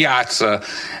and Piazza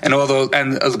and all those,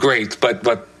 and it was great.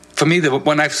 But for me, the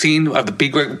one I've seen of the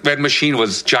Big Red Machine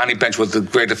was Johnny Bench was the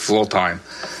greatest of all time.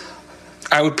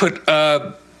 I would put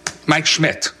Mike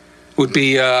Schmidt would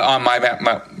be on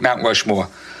my Mount Rushmore.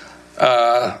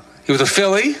 He was a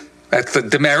Philly. That's the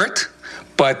demerit.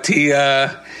 But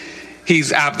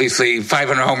he's obviously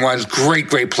 500 home runs,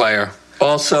 great player.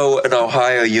 Also an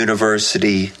Ohio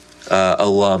University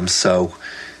alum, so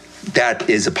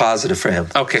that is a positive for him.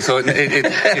 Okay, so it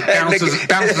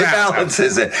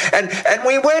balances it. And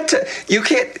we went to, you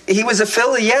can't, he was a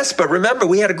Philly, yes, but remember,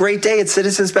 we had a great day at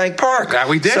Citizens Bank Park. Yeah,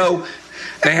 we did. So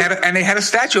they had a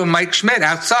statue of Mike Schmidt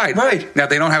outside. Right. Now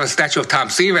they don't have a statue of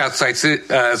Tom Seaver outside City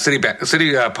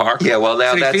Park. Yeah, well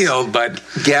now City that's Field, but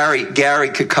Gary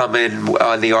could come in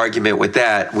on the argument with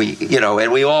that.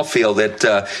 And we all feel that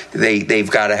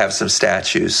they've got to have some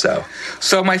statues.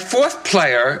 So my fourth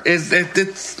player is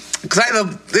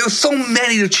because there were so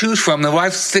many to choose from that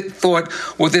I've thought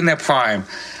within their prime.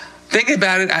 Thinking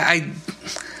about it, I'm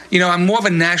more of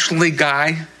a National League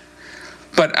guy.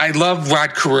 But I love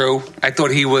Rod Carew. I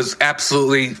thought he was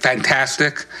absolutely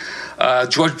fantastic.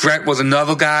 George Brett was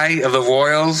another guy of the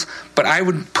Royals. But I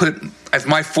would put, as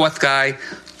my fourth guy,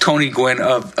 Tony Gwynn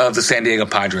of the San Diego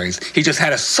Padres. He just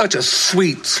had such a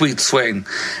sweet swing.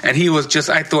 And he was just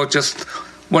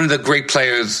one of the great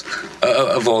players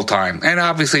of all time. And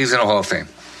obviously he's in the Hall of Fame.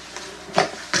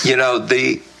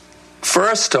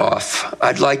 First off,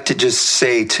 I'd like to just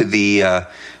say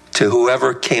to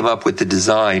whoever came up with the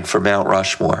design for Mount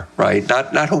Rushmore, right?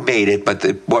 Not who made it, but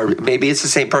or maybe it's the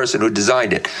same person who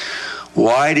designed it.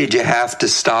 Why did you have to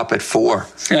stop at 4?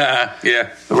 Yeah.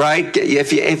 Right?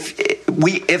 If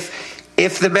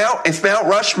Mount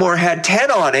Rushmore had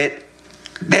 10 on it,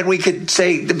 then we could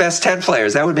say the best 10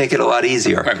 players. That would make it a lot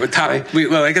easier. Right, but I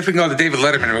guess we can go to David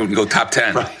Letterman route and go top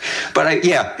 10. Right. But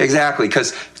exactly,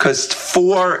 because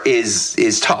 4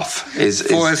 is tough. 4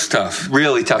 is tough.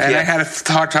 Really tough. And I had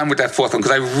a hard time with that fourth one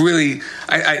because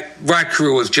Rod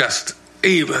Carew was just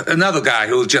another guy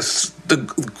who was just the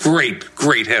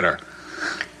great hitter.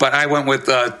 But I went with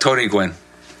Tony Gwynn.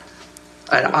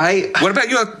 What about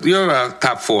your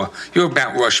top 4? Your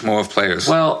Mount Rushmore of players.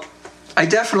 Well, I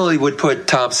definitely would put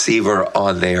Tom Seaver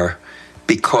on there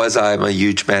because I'm a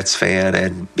huge Mets fan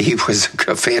and he was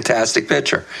a fantastic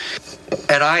pitcher.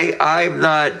 And I'm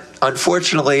not,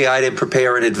 unfortunately, I didn't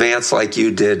prepare in advance like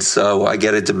you did, so I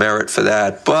get a demerit for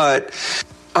that. But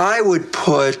I'm going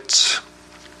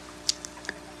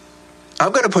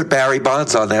to put Barry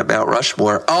Bonds on that Mount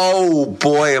Rushmore. Oh,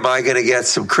 boy, am I going to get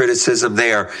some criticism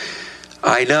there.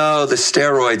 I know, the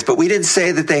steroids, but we didn't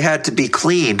say that they had to be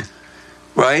clean.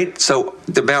 Right? So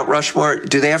the Mount Rushmore,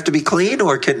 do they have to be clean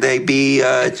or can they be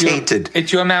tainted?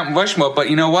 It's your Mount Rushmore, but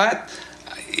you know what?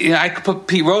 I could put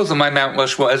Pete Rose on my Mount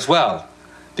Rushmore as well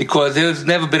because there's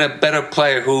never been a better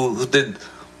player who did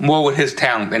more with his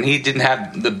talent. And he didn't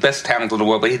have the best talent in the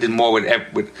world, but he did more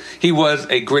with he was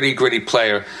a gritty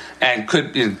player and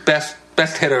could be best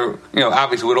hitter,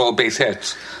 obviously with all base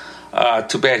hits.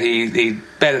 Too bad he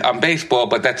bet on baseball,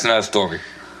 but that's another story.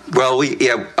 Well,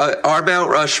 our Mount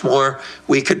Rushmore,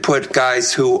 we could put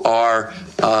guys who are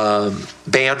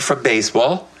banned from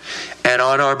baseball, and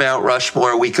on our Mount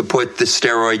Rushmore, we could put the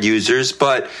steroid users,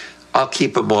 but I'll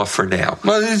keep them off for now.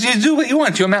 Well, you do what you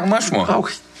want. You're Mount Rushmore. Oh,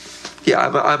 yeah,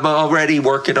 I'm already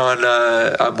working on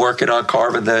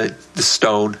carving the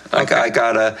stone. Okay. I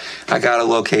got a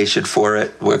location for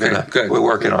it. We're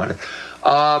working on it.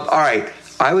 All right,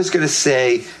 I was going to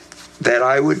say that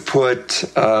I would put.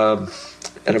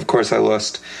 And of course, I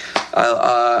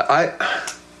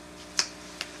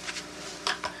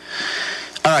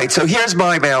All right, so here's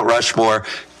my Mount Rushmore.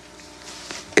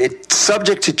 It's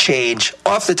subject to change.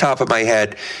 Off the top of my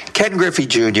head, Ken Griffey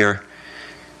Jr.,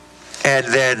 and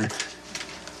then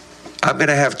I'm going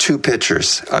to have two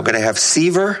pitchers. I'm going to have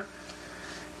Seaver,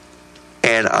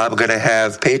 and I'm going to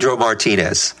have Pedro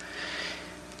Martinez.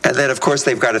 And then, of course,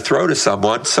 they've got to throw to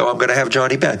someone, so I'm going to have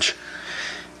Johnny Bench.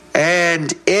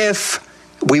 And if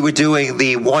we were doing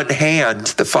the one hand,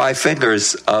 the five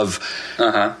fingers of...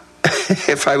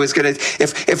 If I was going to,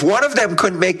 if one of them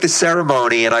couldn't make the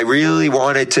ceremony, and I really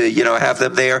wanted to, have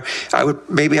them there,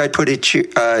 I'd put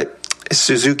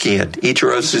Suzuki in,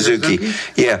 Ichiro Suzuki.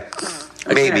 Yeah,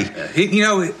 maybe.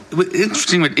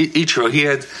 Interesting with Ichiro, he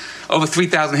had over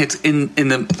 3,000 hits in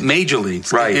the major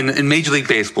leagues, right? In Major League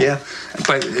Baseball. Yeah,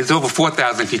 but it's over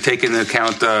 4,000 if you take into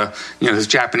account, his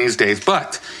Japanese days.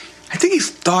 But I think he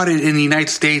started in the United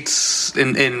States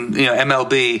in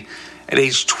MLB at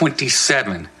age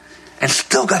 27. And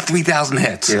still got 3,000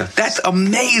 hits. Yeah. That's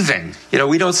amazing.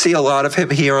 We don't see a lot of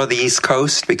him here on the East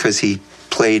Coast because he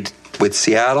played with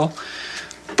Seattle.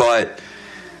 But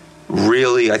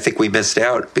really, I think we missed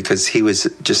out because he was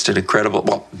just an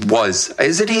incredible...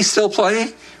 Isn't he still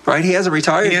playing? Right? He hasn't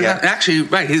retired yet. Actually,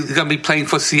 right. He's going to be playing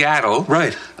for Seattle.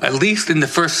 Right. At least in the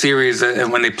first series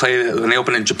when they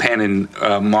opened in Japan in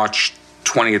March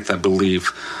 20th, I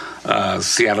believe.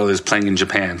 Seattle is playing in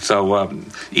Japan. So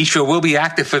Ichiro will be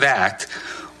active for that.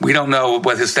 We don't know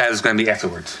what his status is going to be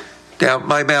afterwards. Now,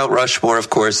 my Mount Rushmore, of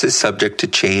course, is subject to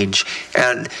change.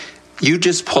 And you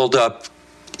just pulled up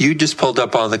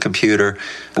on the computer,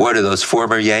 what are those,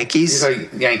 former Yankees? These are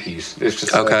Yankees. It's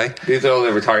just okay. These are all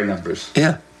the retired numbers.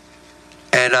 Yeah.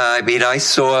 And I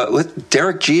saw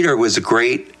Derek Jeter was a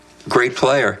great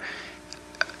player.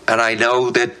 And I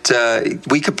know that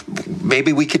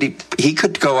he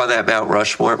could go on that Mount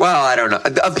Rushmore. Well, I don't know.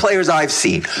 Of players I've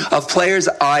seen,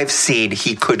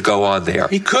 he could go on there.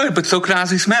 He could, but so could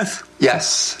Ozzie Smith.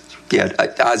 Yes. Yeah,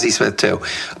 Ozzie Smith too.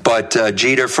 But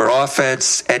Jeter for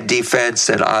offense and defense,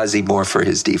 and Ozzie more for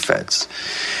his defense.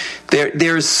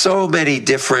 There's so many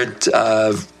different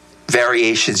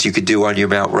variations you could do on your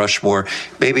Mount Rushmore.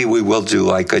 Maybe we will do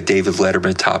like a David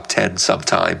Letterman top 10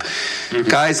 sometime. Mm-hmm.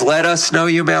 Guys, let us know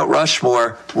your Mount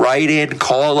Rushmore. Write in,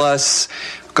 call us,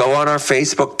 go on our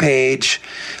Facebook page.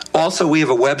 Also, we have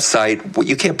a website.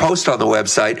 You can't post on the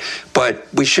website, but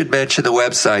we should mention the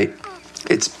website.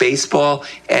 It's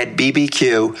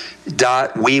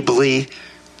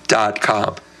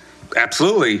baseball@bbq.weebly.com.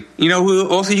 Absolutely. You know who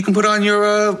also you can put on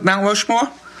your Mount Rushmore?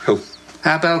 Who?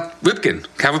 How about Ripken,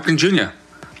 Cal Ripken Jr.?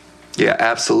 Yeah,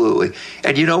 absolutely.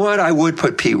 And you know what? I would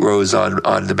put Pete Rose on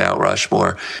the Mount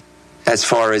Rushmore as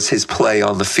far as his play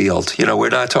on the field. We're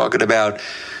not talking about,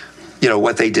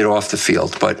 what they did off the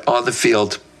field, but on the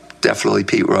field, definitely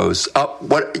Pete Rose.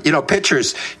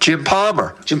 Pitchers, Jim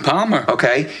Palmer.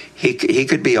 Okay, he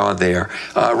could be on there.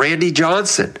 Randy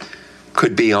Johnson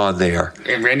could be on there.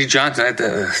 And Randy Johnson had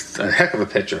a heck of a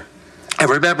pitcher. And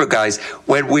remember, guys,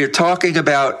 when we're talking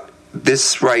about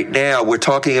this right now, we're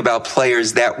talking about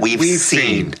players that we've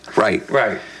seen. Right.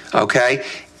 Okay.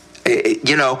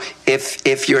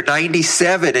 If you're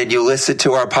 97 and you listen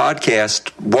to our podcast,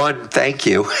 one, thank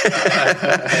you.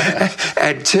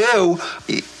 And two,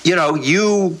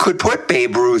 you could put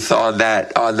Babe Ruth on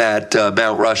that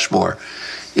Mount Rushmore.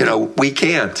 We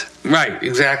can't. Right,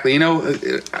 exactly. I know in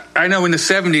the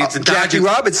 70s... Jackie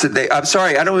Robinson, I'm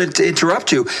sorry, I don't want to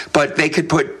interrupt you, but they could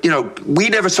put, we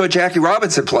never saw Jackie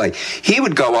Robinson play. He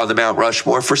would go on the Mount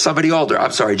Rushmore for somebody older.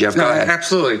 I'm sorry, Jeff, go ahead.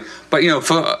 Absolutely. But,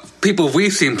 for people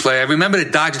we've seen play, I remember the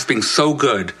Dodgers being so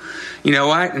good. You know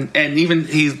what? And even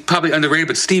he's probably underrated,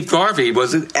 but Steve Garvey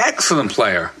was an excellent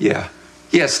player. Yeah.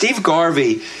 Yeah, Steve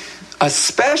Garvey,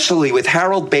 especially with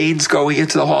Harold Baines going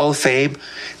into the Hall of Fame,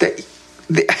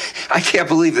 I can't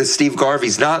believe that Steve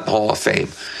Garvey's not in the Hall of Fame.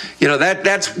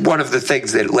 That's one of the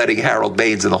things that letting Harold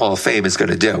Baines in the Hall of Fame is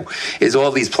going to do, is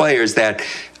all these players that,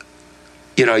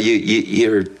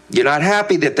 you're not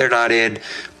happy that they're not in,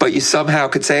 but you somehow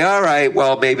could say, all right,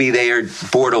 well, maybe they are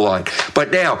borderline.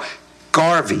 But now,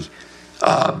 Garvey,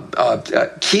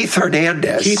 Keith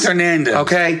Hernandez.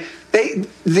 Okay?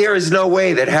 There is no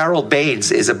way that Harold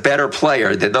Baines is a better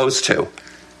player than those two.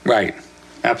 Right.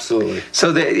 Absolutely.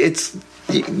 So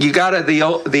you got the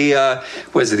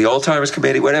what is it, the Old Timers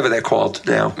Committee, whatever they're called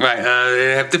now. Right.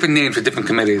 They have different names for different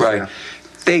committees. Right. Yeah.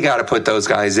 They got to put those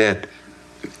guys in.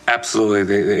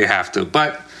 Absolutely, they have to.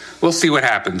 But we'll see what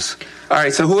happens. All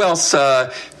right. So who else?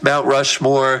 Mount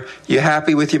Rushmore. You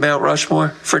happy with your Mount Rushmore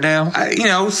for now?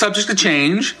 Subject to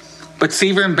change, but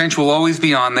Seaver and Bench will always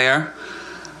be on there.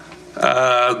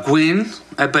 Gwynn.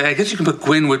 But I guess you can put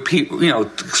Gwynn with Pete,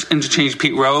 interchange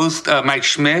Pete Rose, Mike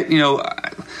Schmidt.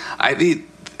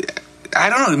 I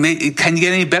don't know. Can you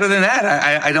get any better than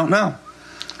that? I don't know.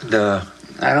 No.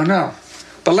 I don't know.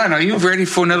 But Len, are you ready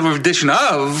for another edition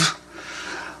of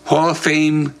Hall of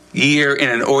Fame Year in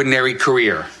an Ordinary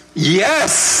Career?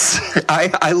 Yes!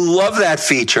 I love that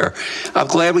feature. I'm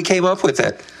glad we came up with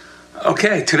it.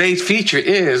 Okay, today's feature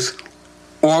is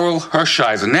Orel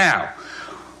Hershiser. Now,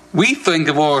 we think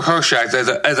of Orel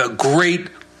Hershiser as a great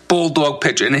Bulldog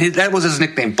pitcher, and that was his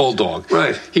nickname, Bulldog.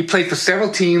 Right. He played for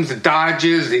several teams, the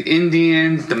Dodgers, the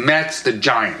Indians, the Mets, the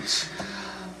Giants.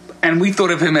 And we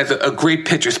thought of him as a great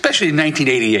pitcher, especially in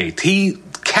 1988. He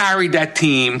carried that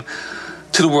team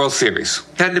to the World Series.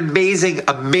 Had an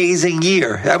amazing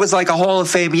year. That was like a Hall of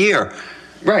Fame year.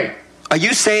 Right. Are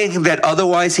you saying that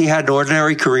otherwise he had an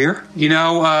ordinary career? You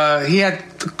know, he had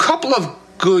a couple of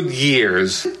good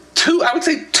years. I would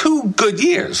say two good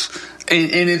years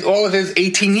in all of his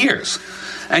 18 years.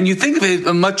 And you think of it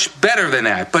much better than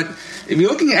that. But if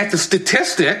you're looking at the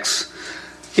statistics,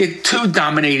 he had two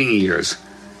dominating years.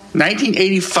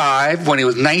 1985, when he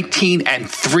was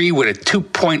 19-3 with a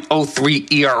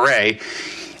 2.03 ERA,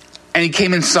 and he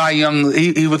came in Cy Young.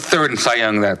 He was third in Cy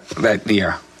Young that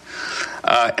year.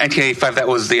 1985, that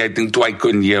was I think Dwight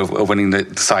Gooden year of winning the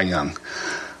Cy Young.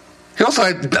 He also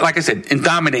had, like I said, in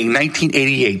dominating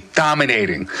 1988,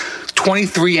 dominating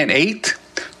 23-8,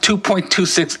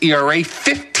 2.26 ERA,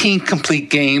 15 complete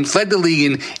games, led the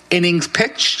league in innings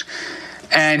pitched,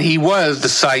 and he was the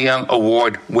Cy Young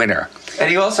Award winner. And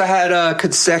he also had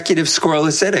consecutive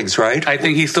scoreless innings, right? I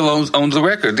think he still owns the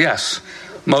record, yes.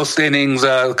 Most innings,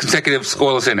 consecutive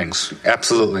scoreless innings,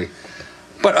 absolutely.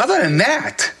 But other than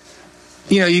that,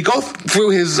 you know, you go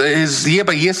through his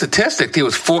year-by-year statistics, he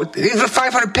was a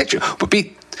 500 pitcher. But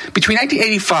between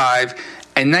 1985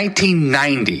 and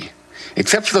 1990,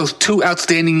 except for those two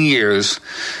outstanding years,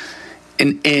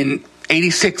 in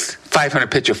 86,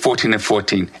 500 pitcher,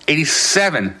 14-14.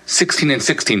 87,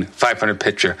 16-16, 500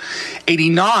 pitcher.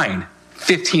 89,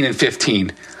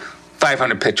 15-15,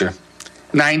 500 pitcher.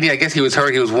 90, I guess he was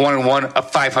hurt. He was 1-1, a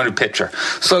 500 pitcher.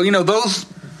 So, you know, those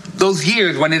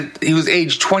years when he was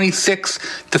aged 26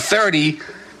 to 30,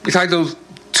 besides those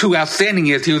two outstanding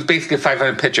years, he was basically a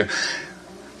 500 pitcher.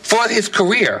 For his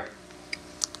career,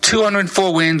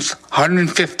 204 wins,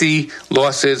 150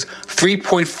 losses,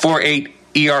 3.48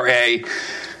 ERA,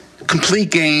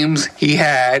 complete games, he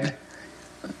had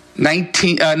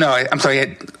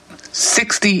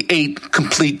 68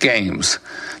 complete games.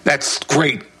 That's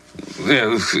great,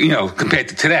 you know, compared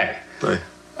to today. Right.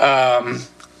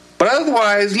 But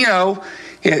otherwise, you know,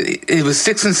 it was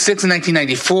 6-6 in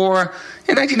 1994.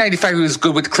 In 1995, he was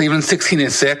good with Cleveland,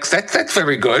 16-6. That's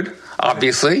very good,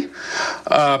 obviously.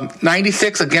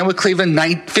 96 again with Cleveland,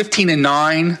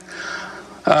 15-9.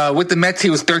 With the Mets, he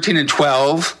was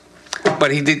 13-12,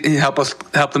 but he did help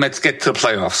the Mets get to the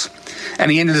playoffs.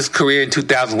 And he ended his career in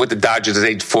 2000 with the Dodgers at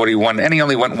age 41, and he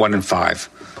only went 1-5.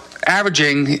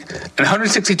 Averaging an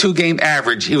 162-game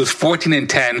average, he was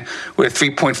 14-10 with a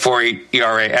 3.48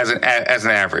 ERA as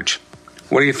an average.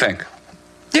 What do you think?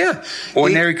 Yeah,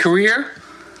 ordinary career.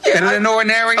 Yeah, better than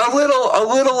ordinary. A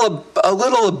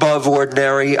little above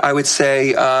ordinary, I would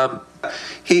say.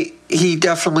 He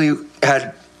definitely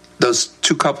had. Those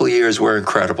couple of years were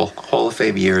incredible, Hall of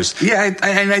Fame years. Yeah,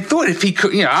 and I thought if he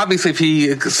could, you know, obviously if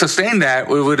he sustained that, it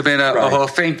would have been a Hall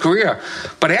of Fame career.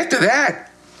 But after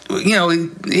that, you know,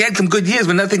 he had some good years,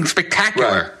 but nothing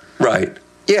spectacular. Right.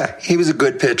 Yeah, he was a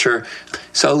good pitcher,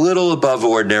 so a little above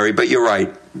ordinary. But you're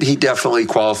right, he definitely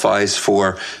qualifies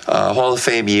for Hall of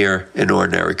Fame year in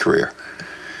ordinary career.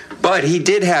 But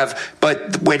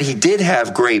when he did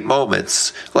have great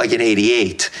moments, like in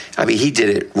 '88, I mean, he did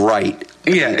it right.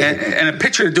 Yeah, and a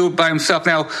pitcher to do it by himself.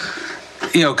 Now,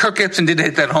 you know, Kirk Gibson did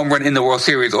hit that home run in the World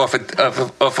Series off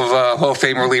of Hall of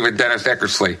Fame reliever Dennis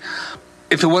Eckersley.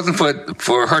 If it wasn't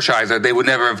for Hershiser, they would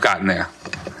never have gotten there.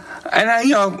 And,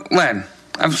 you know, Len,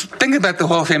 I was thinking about the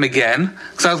Hall of Fame again,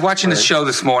 because I was watching this show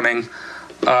this morning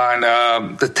on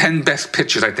the 10 best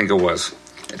pitchers, I think it was,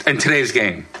 in today's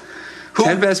game.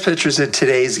 10 best pitchers in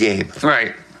today's game.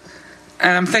 Right.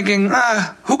 And I'm thinking,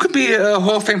 who could be a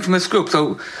Hall of Fame from this group?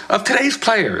 So, of today's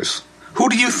players, who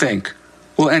do you think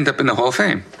will end up in the Hall of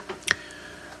Fame?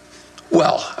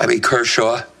 Well, I mean,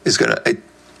 Kershaw is going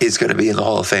to be in the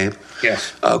Hall of Fame.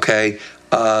 Yes. Okay.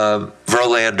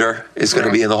 Verlander is going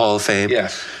to be in the Hall of Fame.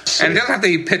 Yes. And it doesn't have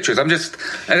to be pitchers. I'm just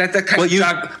that kind of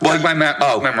jogged my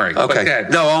memory. Okay.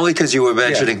 No, only because you were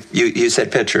mentioning you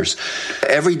said pitchers,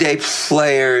 everyday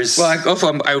players.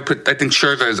 Well, I would put. I think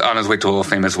Scherzer is on his way to Hall of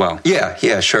Fame as well. Yeah,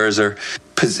 Scherzer.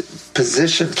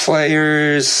 Position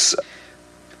players.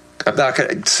 I'm not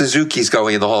going. Suzuki's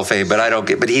going in the Hall of Fame, but I don't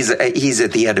get. But he's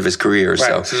at the end of his career. Right,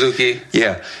 so Suzuki.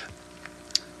 Yeah.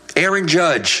 Aaron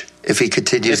Judge, if he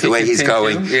continues the way he's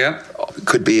going,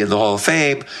 could be in the Hall of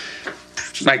Fame.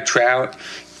 Mike Trout.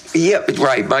 Yeah,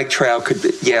 right. Mike Trout could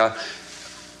be, yeah.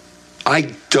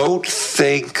 I don't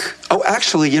think... Oh,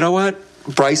 actually, you know what?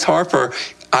 Bryce Harper,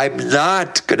 I'm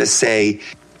not going to say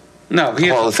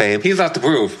Hall of Fame. He's not the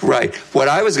proof. Right. What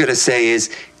I was going to say is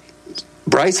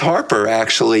Bryce Harper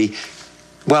actually...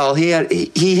 Well, he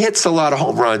hits a lot of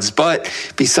home runs, but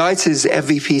besides his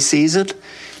MVP season,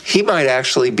 he might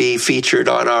actually be featured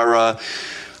on our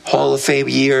Hall of Fame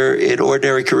year in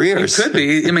ordinary careers. He could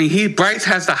be. I mean, Bryce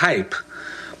has the hype,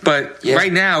 but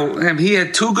right now he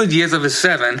had 2 good years of his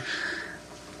 7.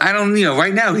 I don't,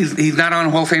 right now he's not on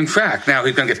Hall of Fame track. Now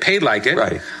he's going to get paid like it.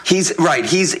 Right. He's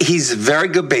a very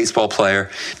good baseball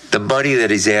player. The money that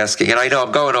he's asking, and I know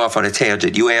I'm going off on a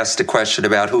tangent. You asked a question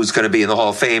about who's going to be in the Hall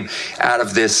of Fame out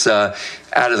of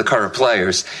the current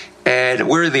players, and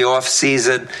we're in the off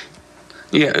season.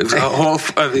 Yeah,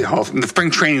 the spring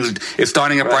training is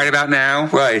starting up right about now.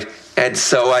 Right, and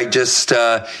so I just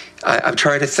I'm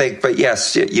trying to think, but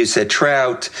yes, you said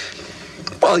Trout.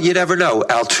 Well, you never know.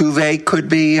 Altuve could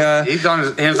be. He's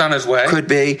on his way. Could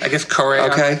be. I guess Correa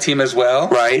on the team as well.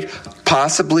 Right.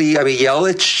 Possibly. I mean,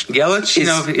 Yelich.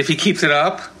 If he keeps it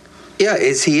up. Yeah.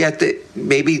 Is he at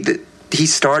he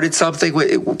started something.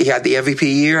 He had the MVP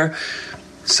year.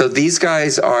 So these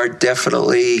guys are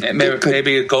definitely.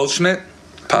 Maybe a Goldschmidt.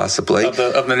 Possibly. Of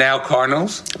the now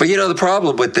Cardinals. But the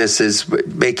problem with this is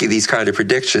making these kind of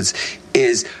predictions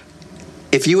is.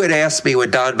 If you had asked me when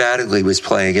Don Mattingly was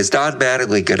playing, is Don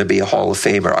Mattingly going to be a Hall of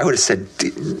Famer? I would have said,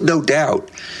 no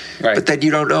doubt. Right. But then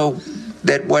you don't know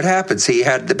that what happens. He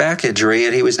had the back injury,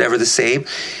 and he was never the same.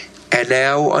 And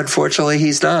now, unfortunately,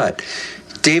 he's not.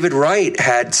 David Wright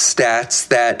had stats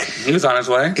that... He was on his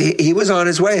way. He was on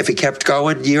his way if he kept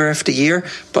going year after year.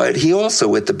 But he also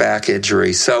with the back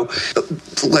injury. So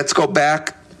let's go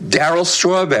back. Darryl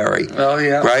Strawberry. Oh,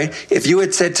 yeah. Right? If you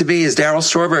had said to me, is Darryl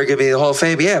Strawberry going to be in the Hall of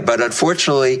Fame? Yeah, but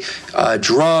unfortunately,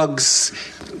 drugs,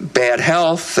 bad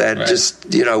health, and just,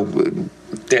 dumb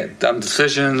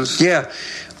decisions. Yeah.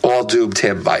 All doomed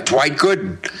him by Dwight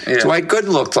Gooden. Yeah. Dwight Gooden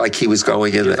looked like he was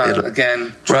going in.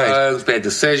 Again, drugs, bad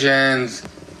decisions.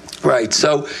 Right.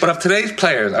 So, but of today's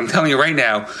players, I'm telling you right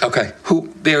now. Okay.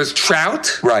 There's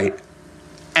Trout. Right.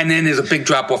 And then there's a big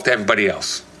drop off to everybody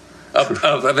else. Of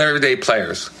everyday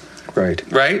players. Right.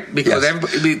 Because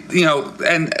everybody,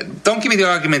 and don't give me the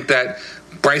argument that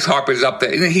Bryce Harper is up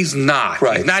there. He's not.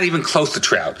 Right. He's not even close to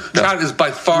Trout. No. Trout is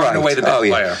by far and away the best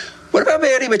player. What about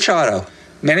Manny Machado?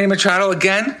 Manny Machado,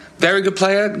 again, very good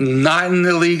player. Not in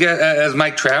the league as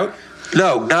Mike Trout.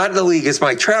 No, not in the league as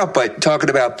Mike Trout, but talking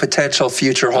about potential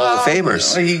future Hall of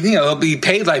Famers. He'll be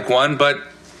paid like one, but,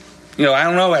 I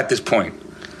don't know at this point.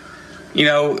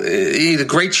 He's a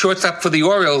great shortstop for the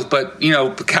Orioles, but,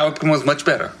 Cal was much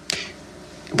better.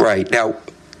 Right. Now,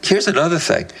 here's another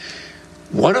thing.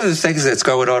 One of the things that's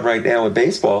going on right now in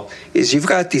baseball is you've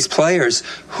got these players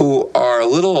who are a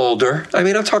little older. I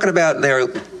mean, I'm talking about in their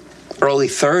early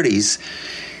 30s,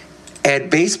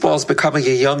 and baseball's becoming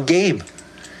a young game.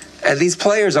 And these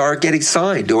players aren't getting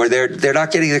signed, or they're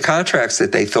not getting the contracts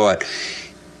that they thought.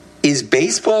 Is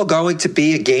baseball going to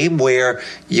be a game where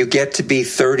you get to be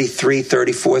 33,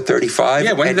 34, 35?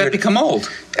 Yeah, when did that become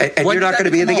old? And you're not going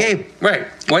to be in the game. Right.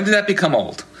 When did that become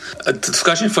old? A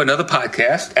discussion for another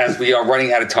podcast, as we are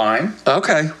running out of time.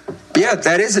 Okay. Yeah,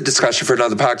 that is a discussion for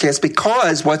another podcast,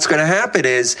 because what's going to happen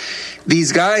is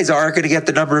these guys aren't going to get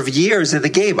the number of years in the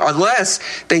game unless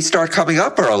they start coming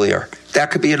up earlier.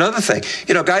 That could be another thing.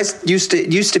 Guys used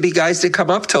to be guys that come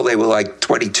up till they were like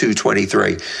 22,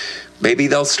 23. Maybe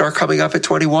they'll start coming up at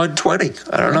 21, 20.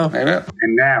 I don't know.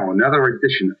 And now another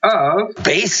edition of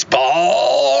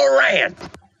Baseball Rant.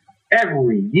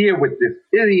 Every year with this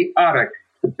idiotic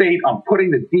debate on putting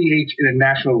the DH in the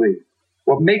National League.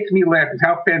 What makes me laugh is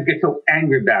how fans get so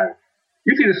angry about it.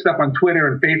 You see this stuff on Twitter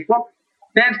and Facebook.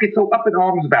 Fans get so up in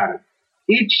arms about it.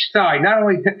 Each side not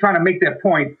only trying to make their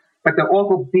point, but they're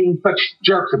also being such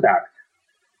jerks about it.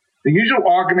 The usual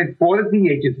argument for the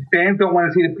DH is fans don't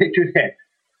want to see the pitchers hit.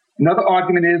 Another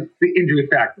argument is the injury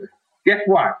factor. Guess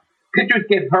what? Pitchers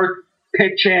get hurt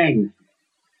pitching.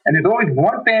 And there's always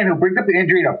one fan who brings up the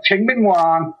injury of Ching-Ming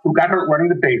Wang, who got hurt running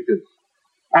the bases.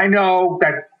 I know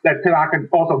that Tanaka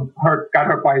also got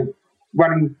hurt by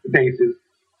running the bases.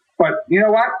 But you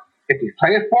know what? If you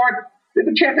play a sport, there's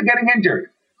a chance of getting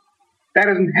injured. That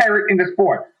is inherent in the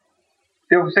sport.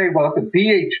 They'll say, well, if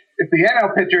the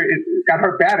NL pitcher got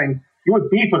hurt batting, you would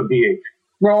be for the DH.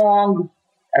 Wrong.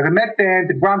 As a Met fan,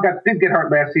 DeGrom did get hurt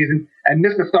last season and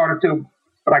missed the starter too.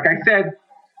 But like I said,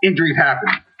 injuries happen.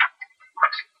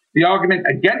 The argument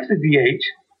against the DH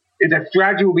is that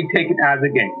strategy will be taken out of the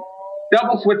game.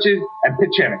 Double switches and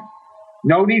pitch hitting.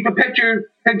 No need for pinch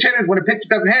hitters when a pitcher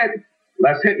doesn't hit.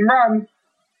 Less hit and run.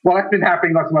 Well, that's been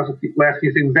happening last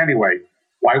few seasons anyway.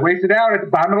 Why waste it out at the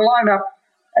bottom of the lineup?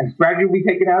 And strategy will be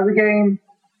taken out of the game.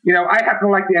 You know, I happen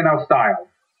to like the NL style.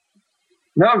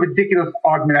 Another ridiculous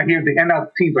argument I hear is the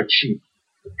NL teams are cheap.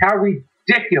 How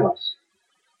ridiculous.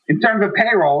 In terms of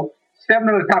payroll, 7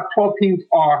 of the top 12 teams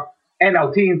are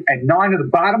NL teams, and 9 of the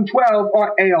bottom 12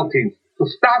 are AL teams. So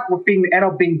stop with being the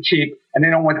NL being cheap, and they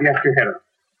don't want the extra hitter.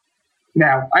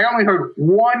 Now, I only heard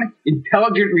one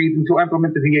intelligent reason to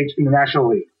implement the DH in the National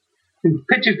League. Since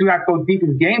pitchers do not go deep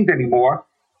in games anymore,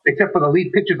 except for the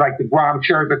lead pitchers like DeGrom,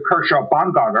 Scherzer, Kershaw,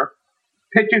 Baumgartner,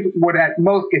 pitchers would at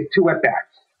most get 2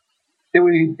 at-bats. They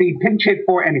would be pinch hit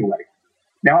for anyway.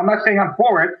 Now, I'm not saying I'm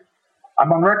for it.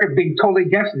 I'm on record being totally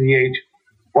against the DH.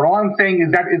 But all I'm saying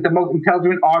is that is the most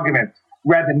intelligent argument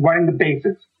rather than running the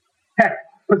bases. Heck,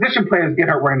 position players get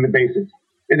hurt running the bases.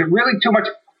 Is it really too much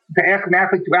to ask an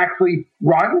athlete to actually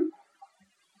run?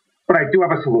 But I do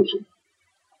have a solution.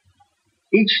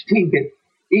 Each team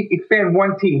expand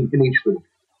one team in each league.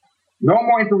 No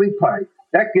more interleague play.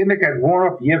 That gimmick has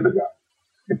worn off years ago.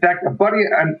 In fact, a buddy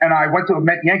and I went to a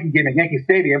Met-Yankee game at Yankee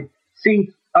Stadium,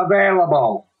 seats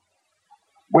available.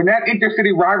 When that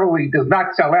intercity rivalry does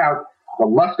not sell out, the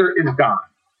luster is gone.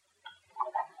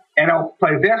 NL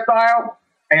plays their style,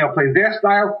 AL plays their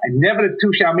style, and never the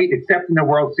two shall meet except in the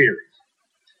World Series.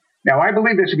 Now, I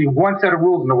believe there should be one set of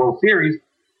rules in the World Series,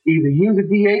 either use a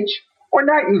DH or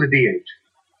not use a DH.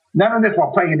 None of this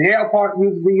while playing in the AL Park,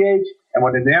 use a DH, and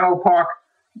when in the NL Park,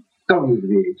 don't use a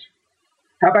DH.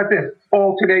 How about this?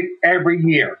 Alternate every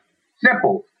year.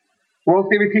 Simple. World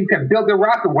Series teams can build their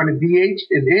roster when a DH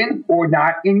is in or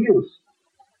not in use.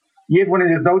 Years when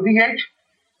there's no DH,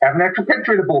 have an extra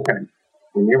pitcher in the bullpen.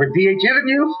 Whenever DH is in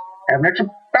use, have an extra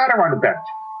batter on the bench.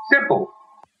 Simple.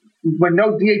 When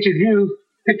no DH is used,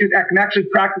 pitchers can actually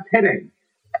practice hitting.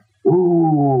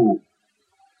 Ooh.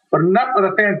 But enough of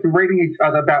the fans berating each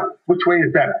other about which way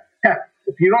is better. Heck,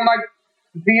 if you don't like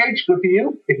DH, good for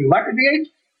you. If you like the DH,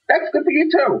 that's good for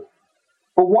you too.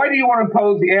 But why do you want to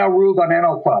impose the AL rules on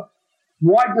NL clubs?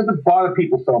 Why does it bother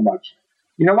people so much?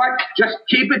 You know what? Just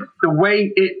keep it the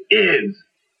way it is.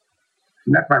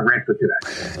 And that's my rant for today.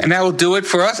 And that will do it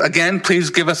for us. Again,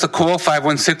 please give us a call,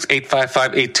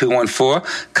 516-855-8214.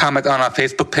 Comment on our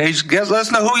Facebook page. Let us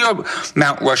know who your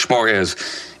Mount Rushmore is.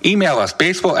 Email us,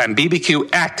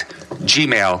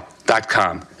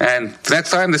 baseball@bbq@gmail.com. And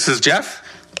next time, this is Jeff.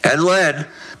 And Len.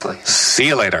 See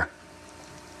you later.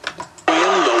 The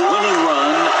winning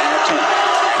run at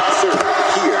 10th. Third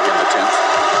here in the 10th.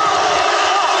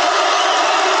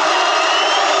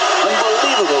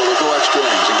 Unbelievable to go extra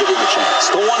innings and give him a chance.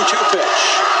 The 1-2 pitch.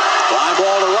 Fly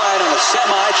ball to right on a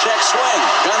semi-check swing.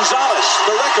 Gonzalez,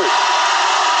 the record.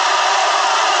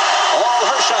 All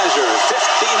Hershiser,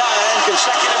 59